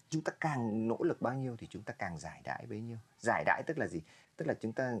 Chúng ta càng nỗ lực bao nhiêu thì chúng ta càng giải đãi bấy nhiêu. Giải đãi tức là gì? Tức là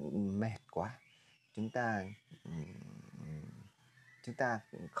chúng ta mệt quá, chúng ta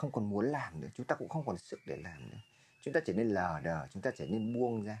không còn muốn làm nữa, chúng ta cũng không còn sức để làm nữa, chúng ta trở nên lờ đờ, chúng ta trở nên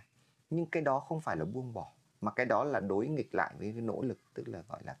buông ra. Nhưng cái đó không phải là buông bỏ, mà cái đó là đối nghịch lại với cái nỗ lực, tức là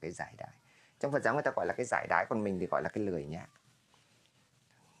gọi là cái giải đãi. Trong Phật giáo người ta gọi là cái giải đãi, còn mình thì gọi là cái lười nhác,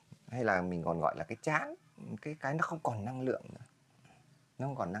 hay là mình còn gọi là cái chán, cái nó không còn năng lượng nữa. Nó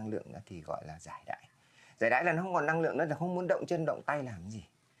không còn năng lượng nữa thì gọi là giải đãi. Giải đãi là nó không còn năng lượng nữa, là không muốn động chân động tay làm gì,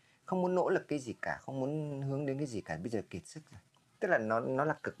 không muốn nỗ lực cái gì cả, không muốn hướng đến cái gì cả, bây giờ kiệt sức rồi. Tức là nó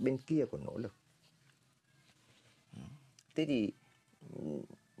là cực bên kia của nỗ lực. Thế thì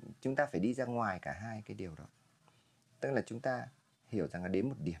chúng ta phải đi ra ngoài cả hai cái điều đó. Tức là chúng ta hiểu rằng là đến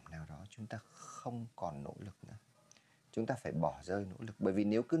một điểm nào đó chúng ta không còn nỗ lực nữa, chúng ta phải bỏ rơi nỗ lực. Bởi vì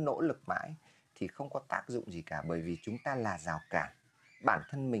nếu cứ nỗ lực mãi thì không có tác dụng gì cả, bởi vì chúng ta là rào cản, bản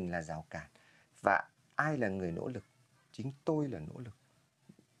thân mình là rào cản. Và ai là người nỗ lực? Chính tôi là nỗ lực,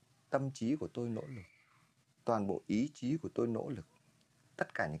 tâm trí của tôi nỗ lực, toàn bộ ý chí của tôi nỗ lực.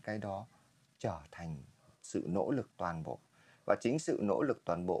 Tất cả những cái đó trở thành sự nỗ lực toàn bộ. Và chính sự nỗ lực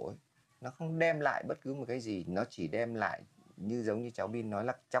toàn bộ ấy, nó không đem lại bất cứ một cái gì, nó chỉ đem lại, như giống như cháu Bin nói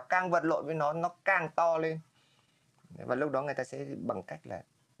là cháu càng vật lộn với nó càng to lên. Và lúc đó người ta sẽ bằng cách là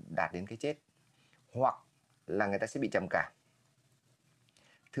đạt đến cái chết, hoặc là người ta sẽ bị trầm cảm.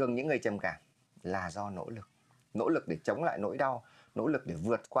 Thường những người trầm cảm là do nỗ lực để chống lại nỗi đau, nỗ lực để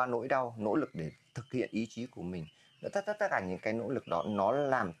vượt qua nỗi đau, nỗ lực để thực hiện ý chí của mình. Tất cả những cái nỗ lực đó nó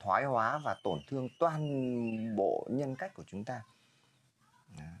làm thoái hóa và tổn thương toàn bộ nhân cách của chúng ta.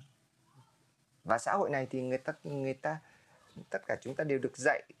 Và xã hội này thì người ta tất cả chúng ta đều được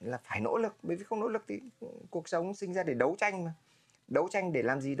dạy là phải nỗ lực, bởi vì không nỗ lực thì cuộc sống sinh ra để đấu tranh mà. Đấu tranh để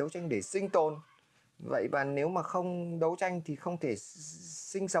làm gì? Đấu tranh để sinh tồn. Vậy và nếu mà không đấu tranh thì không thể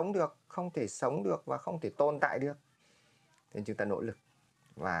sinh sống được, không thể sống được và không thể tồn tại được. Nên chúng ta nỗ lực.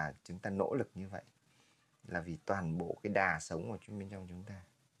 Và chúng ta nỗ lực như vậy là vì toàn bộ cái đà sống của bên trong chúng ta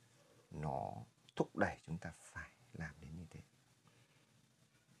nó thúc đẩy chúng ta phải làm đến như thế.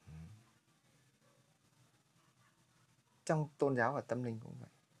 Trong tôn giáo và tâm linh cũng vậy.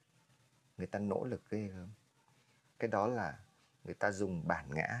 Người ta nỗ lực ghê gớm. Cái đó là người ta dùng bản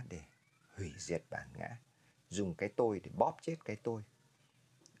ngã để hủy diệt bản ngã, dùng cái tôi để bóp chết cái tôi,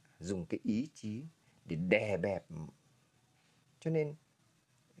 dùng cái ý chí để đè bẹp. Cho nên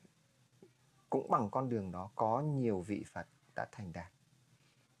cũng bằng con đường đó có nhiều vị Phật đã thành đạt,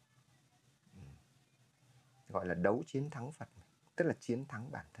 gọi là đấu chiến thắng Phật, tức là chiến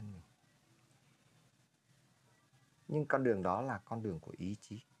thắng bản thân mình. Nhưng con đường đó là con đường của ý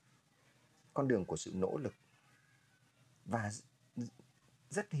chí, con đường của sự nỗ lực. Và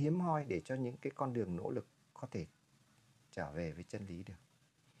rất hiếm hoi để cho những cái con đường nỗ lực có thể trở về với chân lý được.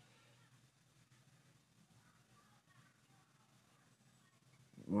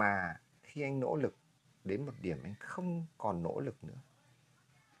 Mà khi anh nỗ lực đến một điểm anh không còn nỗ lực nữa,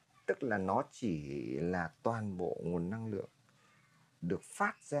 tức là nó chỉ là toàn bộ nguồn năng lượng được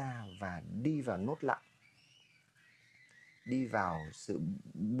phát ra và đi vào nốt lặng, đi vào sự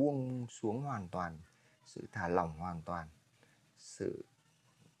buông xuống hoàn toàn, sự thả lỏng hoàn toàn, sự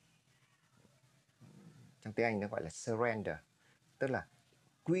Trong tiếng Anh nó gọi là surrender, tức là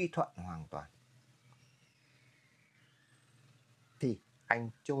quy thuận hoàn toàn. Thì anh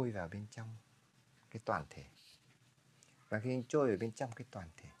trôi vào bên trong cái toàn thể. Và khi anh trôi vào bên trong cái toàn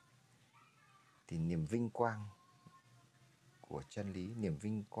thể thì niềm vinh quang của chân lý, niềm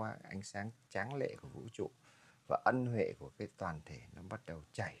vinh quang, ánh sáng tráng lệ của vũ trụ và ân huệ của cái toàn thể nó bắt đầu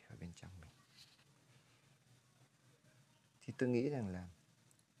chảy vào bên trong mình. Thì tôi nghĩ rằng là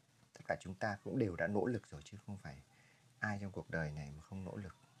tất cả chúng ta cũng đều đã nỗ lực rồi, chứ không phải ai trong cuộc đời này mà không nỗ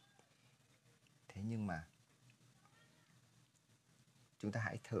lực. Thế nhưng mà chúng ta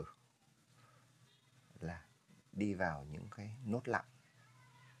hãy thử là đi vào những cái nốt lặng.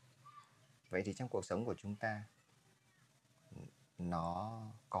 Vậy thì trong cuộc sống của chúng ta nó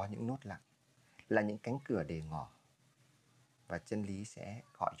có những nốt lặng, là những cánh cửa để ngỏ, và chân lý sẽ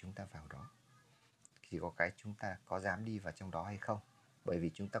gọi chúng ta vào đó. Chỉ có cái chúng ta có dám đi vào trong đó hay không. Bởi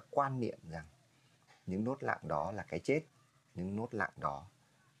vì chúng ta quan niệm rằng những nốt lặng đó là cái chết, những nốt lặng đó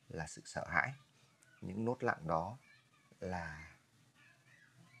là sự sợ hãi, những nốt lặng đó là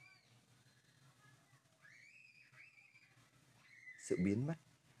sự biến mất.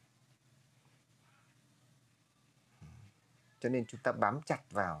 Cho nên chúng ta bám chặt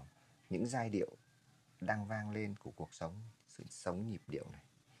vào những giai điệu đang vang lên của cuộc sống, sự sống nhịp điệu này.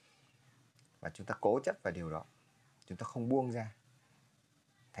 Và chúng ta cố chấp vào điều đó, chúng ta không buông ra.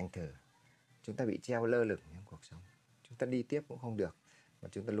 Thành thử chúng ta bị treo lơ lửng trong cuộc sống. Chúng ta đi tiếp cũng không được, mà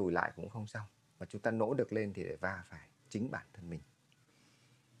chúng ta lùi lại cũng không xong. Mà chúng ta nỗ được lên thì để va phải chính bản thân mình.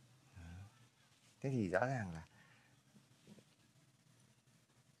 Thế thì rõ ràng là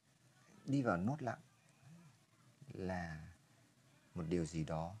đi vào nốt lặng là một điều gì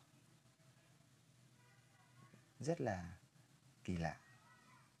đó rất là kỳ lạ.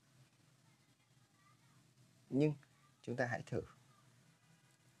 Nhưng chúng ta hãy thử.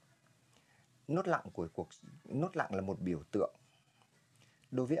 Nốt lặng là một biểu tượng.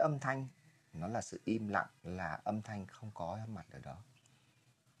 Đối với âm thanh, nó là sự im lặng, là âm thanh không có mặt ở đó.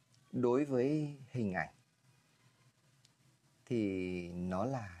 Đối với hình ảnh thì nó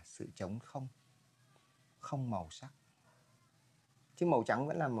là sự trống không, không màu sắc. Chứ màu trắng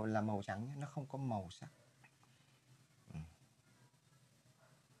vẫn là màu trắng, nó không có màu sắc.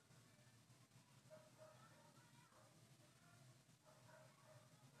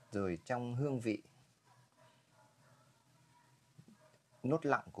 Rồi trong hương vị, nốt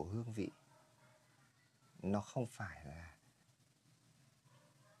lặng của hương vị nó không phải là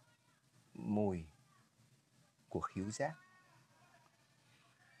mùi của khứu giác,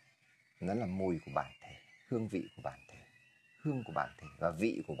 nó là mùi của bản thể, hương vị của bản thể, hương của bản thể và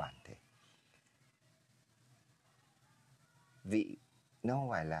vị của bản thể. Vị nó không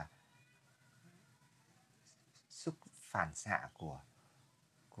phải là phản xạ của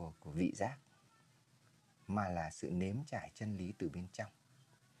vị giác, mà là sự nếm trải chân lý từ bên trong.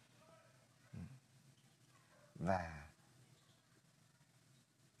 Và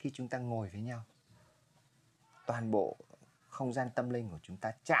khi chúng ta ngồi với nhau, toàn bộ không gian tâm linh của chúng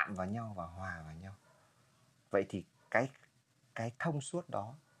ta chạm vào nhau và hòa vào nhau. Vậy thì cái thông suốt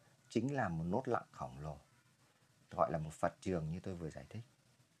đó chính là một nốt lặng khổng lồ, gọi là một Phật trường như tôi vừa giải thích.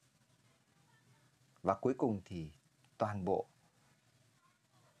 Và cuối cùng thì toàn bộ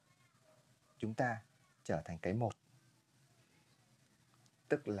chúng ta trở thành cái một.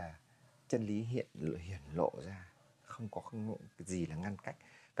 Tức là chân lý hiển lộ ra, không có cái gì là ngăn cách.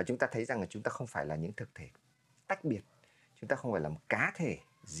 Và chúng ta thấy rằng là chúng ta không phải là những thực thể tách biệt, chúng ta không phải là một cá thể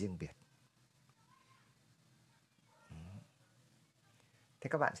riêng biệt. Thế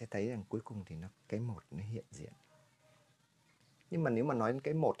các bạn sẽ thấy rằng cuối cùng thì cái một nó hiện diện. Nhưng mà nếu mà nói đến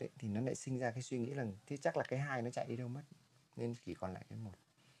cái một ấy, thì nó lại sinh ra cái suy nghĩ là thế chắc là cái hai nó chạy đi đâu mất, nên chỉ còn lại cái một.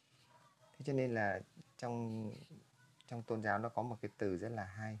 Thế cho nên là trong tôn giáo nó có một cái từ rất là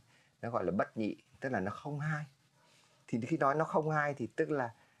hay, nó gọi là bất nhị, tức là nó không hai. Thì khi nói nó không hai thì tức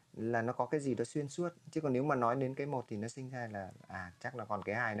là nó có cái gì đó xuyên suốt. Chứ còn nếu mà nói đến cái một thì nó sinh ra là chắc là còn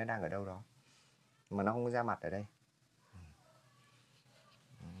cái hai nó đang ở đâu đó, mà nó không có ra mặt ở đây.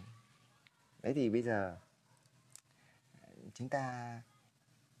 Đấy thì bây giờ chúng ta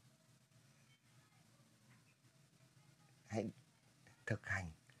hãy thực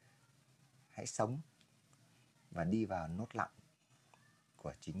hành, hãy sống và đi vào nốt lặng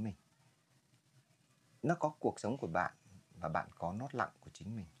của chính mình. Nó có cuộc sống của bạn và bạn có nốt lặng của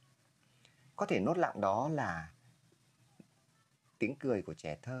chính mình. Có thể nốt lặng đó là tiếng cười của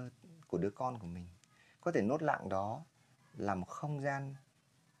trẻ thơ, của đứa con của mình. Có thể nốt lặng đó là một không gian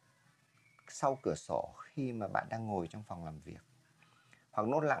sau cửa sổ khi mà bạn đang ngồi trong phòng làm việc. Hoặc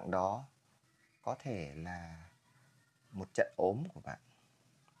nốt lặng đó có thể là một trận ốm của bạn.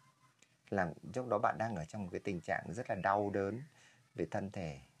 làm lúc đó bạn đang ở trong một cái tình trạng rất là đau đớn về thân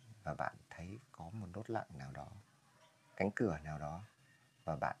thể, và bạn thấy có một nốt lặng nào đó, cánh cửa nào đó,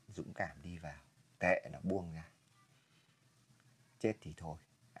 và bạn dũng cảm đi vào, kệ nó buông ra. Chết thì thôi.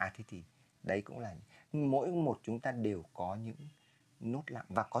 Thế thì đấy cũng là mỗi một chúng ta đều có những nốt lặng,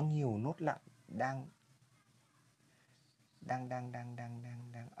 và có nhiều nốt lặng đang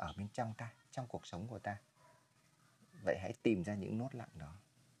ở bên trong ta, trong cuộc sống của ta. Vậy hãy tìm ra những nốt lặng đó.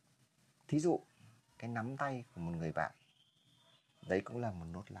 Thí dụ cái nắm tay của một người bạn, đấy cũng là một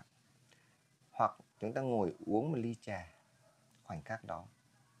nốt lặng. Hoặc chúng ta ngồi uống một ly trà, khoảnh khắc đó,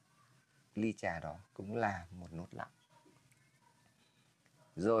 ly trà đó cũng là một nốt lặng.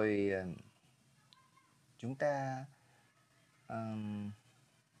 Rồi chúng ta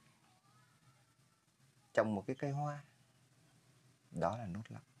trồng một cái cây hoa, đó là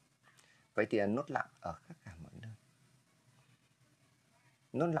nốt lặng. Vậy thì là nốt lặng ở tất cả mọi nơi.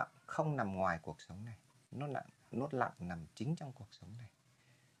 Nốt lặng không nằm ngoài cuộc sống này, nốt lặng nằm chính trong cuộc sống này.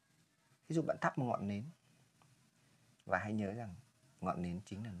 Ví dụ bạn thắp một ngọn nến, và hãy nhớ rằng ngọn nến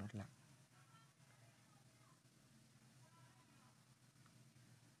chính là nốt lặng.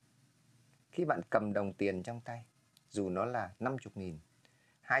 Khi bạn cầm đồng tiền trong tay, dù nó là 50.000,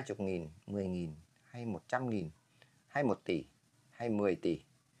 20.000, 10.000, hay 100.000, hay 1 tỷ, hay 10 tỷ,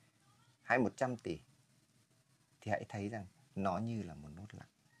 hay 100 tỷ, thì hãy thấy rằng nó như là một nốt lặng.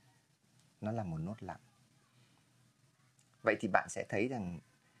 Nó là một nốt lặng. Vậy thì bạn sẽ thấy rằng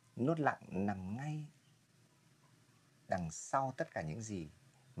nốt lặng nằm ngay đằng sau tất cả những gì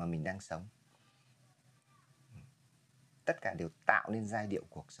mà mình đang sống. Tất cả đều tạo nên giai điệu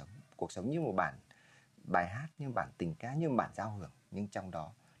cuộc sống. Cuộc sống như một bản bài hát, như một bản tình ca, như một bản giao hưởng, nhưng trong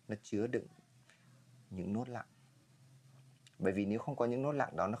đó nó chứa đựng những nốt lặng. Bởi vì nếu không có những nốt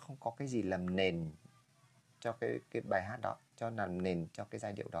lặng đó, nó không có cái gì làm nền cho cái bài hát đó, cho làm nền cho cái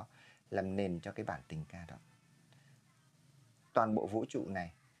giai điệu đó, làm nền cho cái bản tình ca đó. Toàn bộ vũ trụ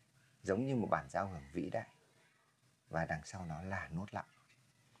này giống như một bản giao hưởng vĩ đại, và đằng sau nó là nốt lặng.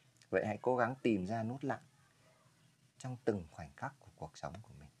 Vậy hãy cố gắng tìm ra nốt lặng trong từng khoảnh khắc của cuộc sống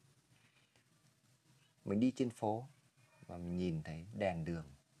của mình. Mình đi trên phố và mình nhìn thấy đèn đường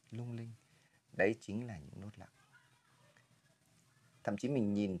lung linh, đấy chính là những nốt lặng. Thậm chí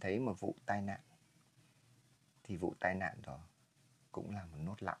mình nhìn thấy một vụ tai nạn, thì vụ tai nạn đó cũng là một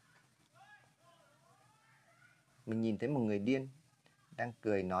nốt lặng. Mình nhìn thấy một người điên đang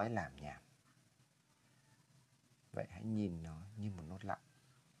cười nói lảm nhảm, vậy hãy nhìn nó như một nốt lặng.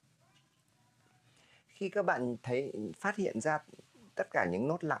 Khi các bạn phát hiện ra tất cả những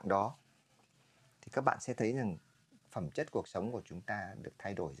nốt lặng đó, thì các bạn sẽ thấy rằng phẩm chất cuộc sống của chúng ta được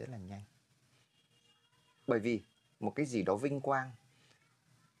thay đổi rất là nhanh. Bởi vì một cái gì đó vinh quang,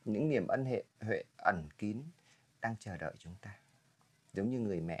 những niềm ân huệ ẩn kín đang chờ đợi chúng ta. Giống như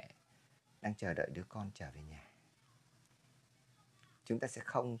người mẹ đang chờ đợi đứa con trở về nhà. Chúng ta sẽ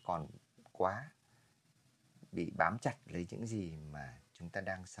không còn quá bị bám chặt lấy những gì mà chúng ta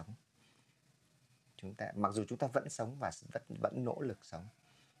đang sống. Mặc dù chúng ta vẫn sống và vẫn nỗ lực sống,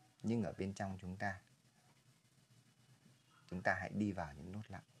 nhưng ở bên trong chúng ta hãy đi vào những nốt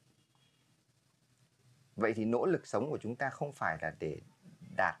lặng. Vậy thì nỗ lực sống của chúng ta không phải là để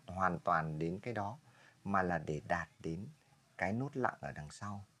đạt hoàn toàn đến cái đó, mà là để đạt đến cái nốt lặng ở đằng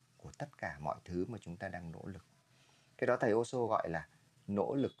sau của tất cả mọi thứ mà chúng ta đang nỗ lực. Cái đó thầy Osho gọi là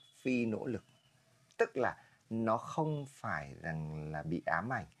nỗ lực phi nỗ lực. Tức là nó không phải rằng là bị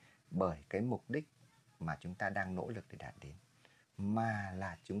ám ảnh bởi cái mục đích mà chúng ta đang nỗ lực để đạt đến, mà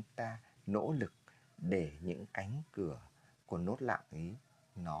là chúng ta nỗ lực để những cánh cửa của nốt lặng ấy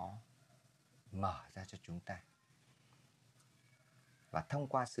nó mở ra cho chúng ta. Và thông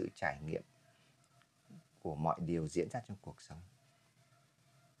qua sự trải nghiệm của mọi điều diễn ra trong cuộc sống,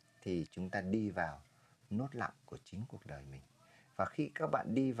 thì chúng ta đi vào nốt lặng của chính cuộc đời mình. Và khi các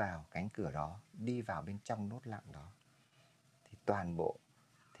bạn đi vào cánh cửa đó, đi vào bên trong nốt lặng đó, thì toàn bộ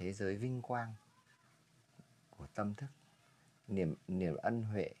thế giới vinh quang của tâm thức, niềm ân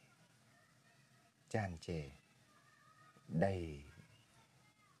huệ tràn trề, đầy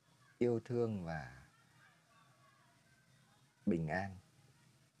yêu thương và bình an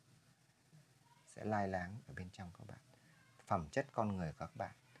sẽ lai láng ở bên trong các bạn. Phẩm chất con người các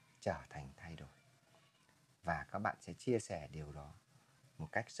bạn trở thành thay đổi. Và các bạn sẽ chia sẻ điều đó một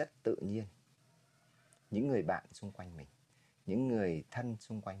cách rất tự nhiên. Những người bạn xung quanh mình, những người thân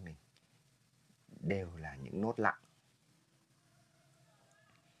xung quanh mình đều là những nốt lặng.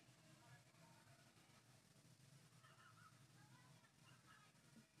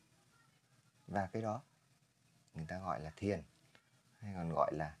 Và cái đó người ta gọi là thiền, hay còn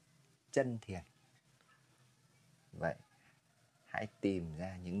gọi là chân thiền. Vậy hãy tìm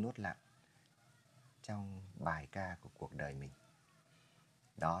ra những nốt lặng trong bài ca của cuộc đời mình.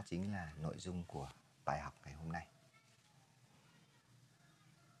 Đó chính là nội dung của bài học ngày hôm nay.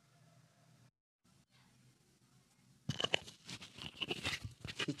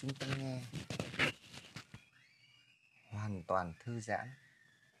 Khi chúng ta nghe, hoàn toàn thư giãn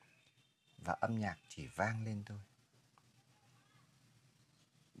và âm nhạc chỉ vang lên thôi.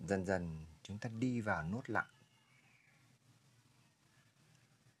 Dần dần chúng ta đi vào nốt lặng.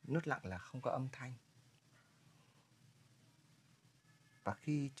 Nốt lặng là không có âm thanh. Và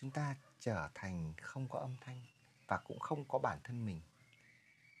khi chúng ta trở thành không có âm thanh và cũng không có bản thân mình,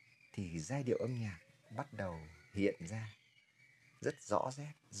 thì giai điệu âm nhạc bắt đầu hiện ra rất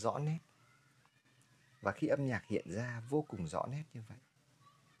rõ nét. Và khi âm nhạc hiện ra vô cùng rõ nét như vậy,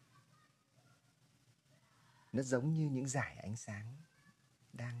 nó giống như những dải ánh sáng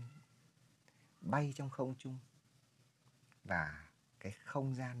đang bay trong không trung. Và cái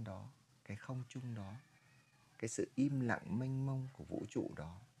không gian đó, cái không trung đó, cái sự im lặng mênh mông của vũ trụ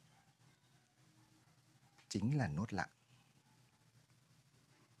đó chính là nốt lặng.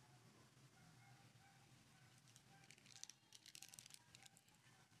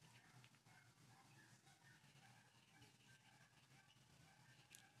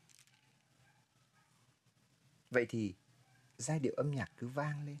 Vậy thì giai điệu âm nhạc cứ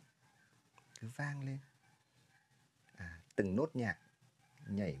vang lên. Từng nốt nhạc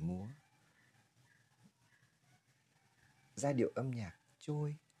nhảy múa, giai điệu âm nhạc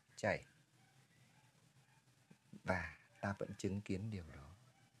trôi chảy, và ta vẫn chứng kiến điều đó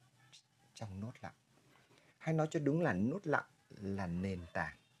trong nốt lặng. Hay nói cho đúng là nốt lặng là nền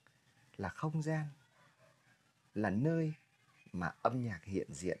tảng, là không gian, là nơi mà âm nhạc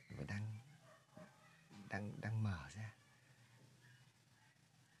hiện diện và đang mở ra.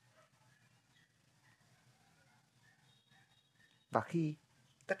 Và khi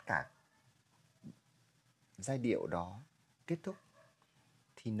tất cả giai điệu đó kết thúc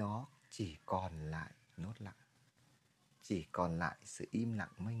thì nó chỉ còn lại nốt lặng, chỉ còn lại sự im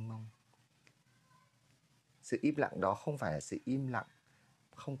lặng mênh mông. Sự im lặng đó không phải là sự im lặng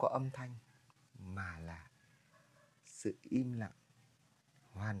không có âm thanh, mà là sự im lặng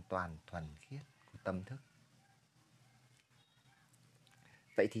hoàn toàn thuần khiết của tâm thức.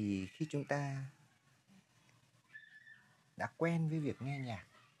 Vậy thì khi chúng ta đã quen với việc nghe nhạc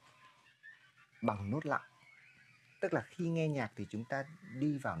bằng nốt lặng, tức là khi nghe nhạc thì chúng ta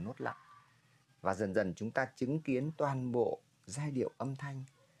đi vào nốt lặng, và dần dần chúng ta chứng kiến toàn bộ giai điệu âm thanh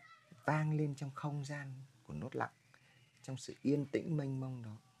vang lên trong không gian của nốt lặng, trong sự yên tĩnh mênh mông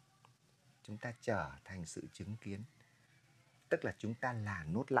đó. Chúng ta trở thành sự chứng kiến, tức là chúng ta là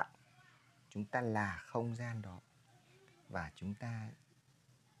nốt lặng, chúng ta là không gian đó, và chúng ta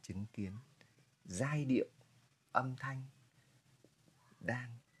chứng kiến giai điệu âm thanh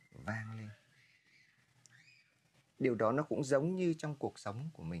đang vang lên. Điều đó nó cũng giống như trong cuộc sống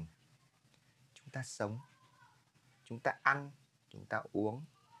của mình. Chúng ta sống, chúng ta ăn, chúng ta uống,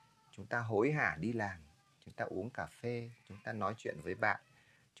 chúng ta hối hả đi làm, chúng ta uống cà phê, chúng ta nói chuyện với bạn,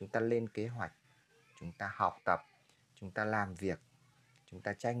 chúng ta lên kế hoạch, chúng ta học tập, chúng ta làm việc, chúng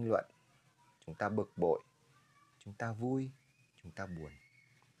ta tranh luận, chúng ta bực bội, chúng ta vui, chúng ta buồn,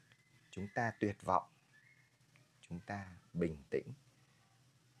 chúng ta tuyệt vọng, chúng ta bình tĩnh,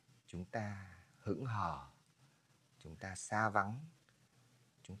 chúng ta hững hờ, chúng ta xa vắng,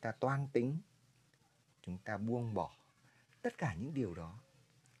 chúng ta toan tính, chúng ta buông bỏ. Tất cả những điều đó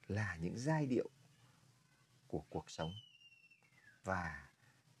là những giai điệu của cuộc sống. Và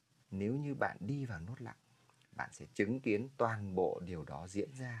nếu như bạn đi vào nốt lặng, bạn sẽ chứng kiến toàn bộ điều đó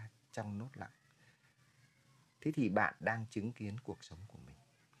diễn ra trong nốt lặng. Thế thì bạn đang chứng kiến cuộc sống của mình.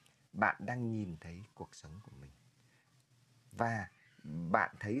 Bạn đang nhìn thấy cuộc sống của mình. Và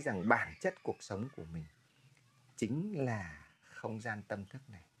bạn thấy rằng bản chất cuộc sống của mình chính là không gian tâm thức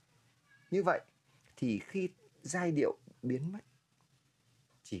này. Như vậy thì khi giai điệu biến mất,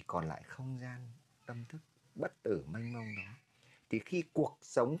 chỉ còn lại không gian tâm thức bất tử mênh mông đó, thì khi cuộc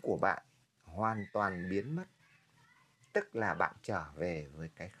sống của bạn hoàn toàn biến mất, tức là bạn trở về với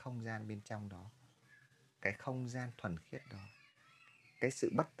cái không gian bên trong đó, cái không gian thuần khiết đó, cái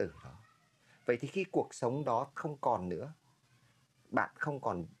sự bất tử đó. Vậy thì khi cuộc sống đó không còn nữa, bạn không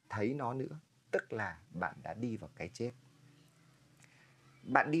còn thấy nó nữa, tức là bạn đã đi vào cái chết.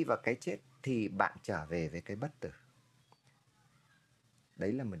 Bạn đi vào cái chết thì bạn trở về với cái bất tử.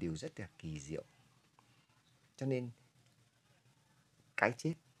 Đấy là một điều rất là kỳ diệu. Cho nên cái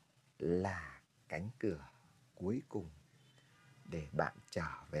chết là cánh cửa cuối cùng để bạn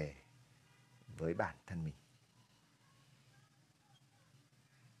trở về với bản thân mình.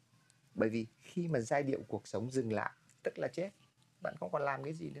 Bởi vì khi mà giai điệu cuộc sống dừng lại, tức là chết. bạn không còn làm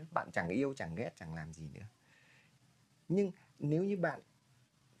cái gì nữa, bạn chẳng yêu, chẳng ghét, chẳng làm gì nữa. Nhưng nếu như bạn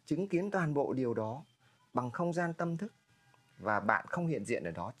chứng kiến toàn bộ điều đó bằng không gian tâm thức và bạn không hiện diện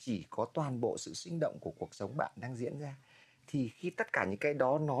ở đó, chỉ có toàn bộ sự sinh động của cuộc sống bạn đang diễn ra, thì khi tất cả những cái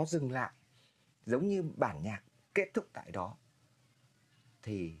đó nó dừng lại, giống như bản nhạc kết thúc tại đó,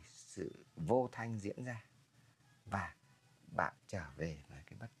 thì sự vô thanh diễn ra và bạn trở về với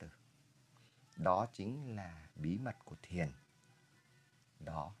cái bất tử. Đó chính là bí mật của thiền.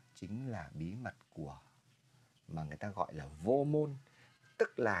 Đó chính là bí mật của mà người ta gọi là vô môn.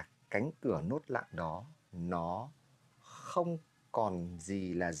 Tức là cánh cửa nốt lặng đó nó không còn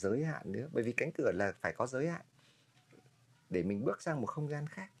gì là giới hạn nữa. Bởi vì cánh cửa là phải có giới hạn để mình bước sang một không gian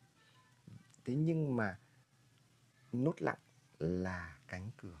khác. Thế nhưng mà nốt lặng là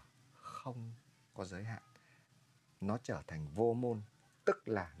cánh cửa không có giới hạn. Nó trở thành vô môn, tức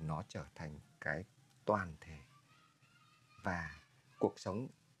là nó trở thành cái toàn thể. Và cuộc sống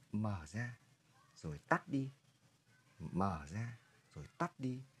mở ra rồi tắt đi, mở ra rồi tắt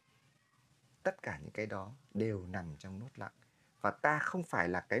đi. Tất cả những cái đó đều nằm trong nốt lặng. Và ta không phải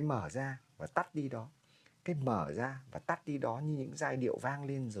là cái mở ra và tắt đi đó. Cái mở ra và tắt đi đó như những giai điệu vang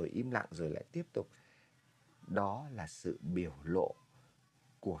lên rồi im lặng rồi lại tiếp tục. Đó là sự biểu lộ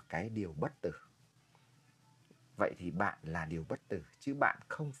của cái điều bất tử. Vậy thì bạn là điều bất tử, chứ bạn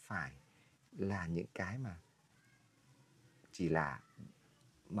không phải là những cái mà chỉ là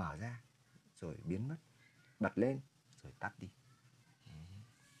mở ra rồi biến mất, bật lên rồi tắt đi.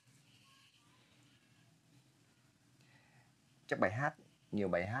 Chắc bài hát, nhiều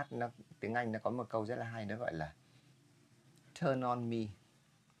bài hát tiếng Anh nó có một câu rất là hay, nó gọi là turn on me.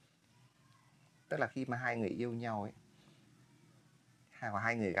 Tức là khi mà hai người yêu nhau ấy,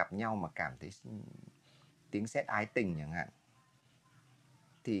 hai người gặp nhau mà cảm thấy tiếng sét ái tình chẳng hạn,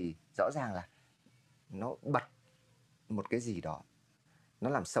 thì rõ ràng là nó bật một cái gì đó, nó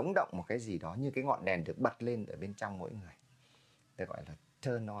làm sống động một cái gì đó, như cái ngọn đèn được bật lên ở bên trong mỗi người. Tôi gọi là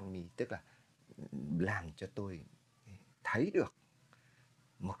turn on me, tức là làm cho tôi thấy được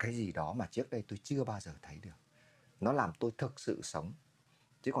một cái gì đó mà trước đây tôi chưa bao giờ thấy được. Nó làm tôi thực sự sống.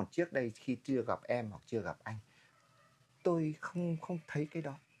 Chứ còn trước đây khi chưa gặp em hoặc chưa gặp anh, tôi không thấy cái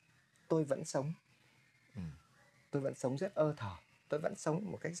đó. Tôi vẫn sống. Tôi vẫn sống rất ơ thờ. Tôi vẫn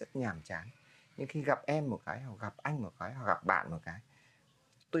sống một cách rất nhàm chán. Nhưng khi gặp em một cái, hoặc gặp anh một cái, hoặc gặp bạn một cái,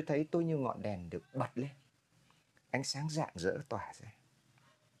 tôi thấy tôi như ngọn đèn được bật lên. Ánh sáng rạng rỡ tỏa ra.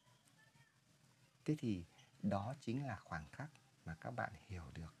 Thế thì đó chính là khoảnh khắc mà các bạn hiểu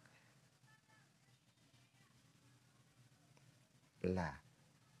được là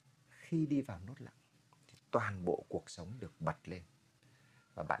khi đi vào nốt lặng thì toàn bộ cuộc sống được bật lên.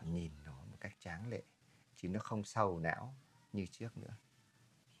 Và bạn nhìn nó một cách tráng lệ, chứ nó không sầu não như trước nữa.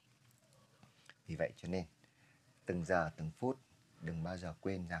 Vì vậy cho nên từng giờ từng phút đừng bao giờ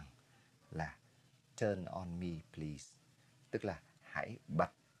quên rằng là turn on me please. Tức là hãy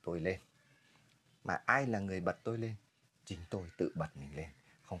bật tôi lên. Mà ai là người bật tôi lên? Chính tôi tự bật mình lên,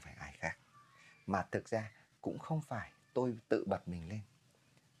 không phải ai khác. Mà thực ra cũng không phải tôi tự bật mình lên,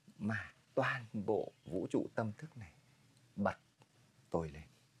 mà toàn bộ vũ trụ tâm thức này bật tôi lên.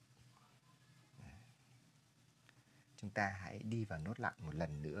 Chúng ta hãy đi vào nốt lặng một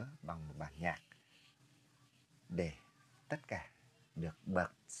lần nữa bằng một bản nhạc để tất cả được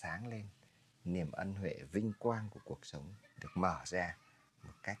bật sáng lên, niềm ân huệ vinh quang của cuộc sống được mở ra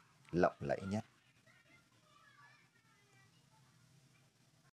một cách lộng lẫy nhất.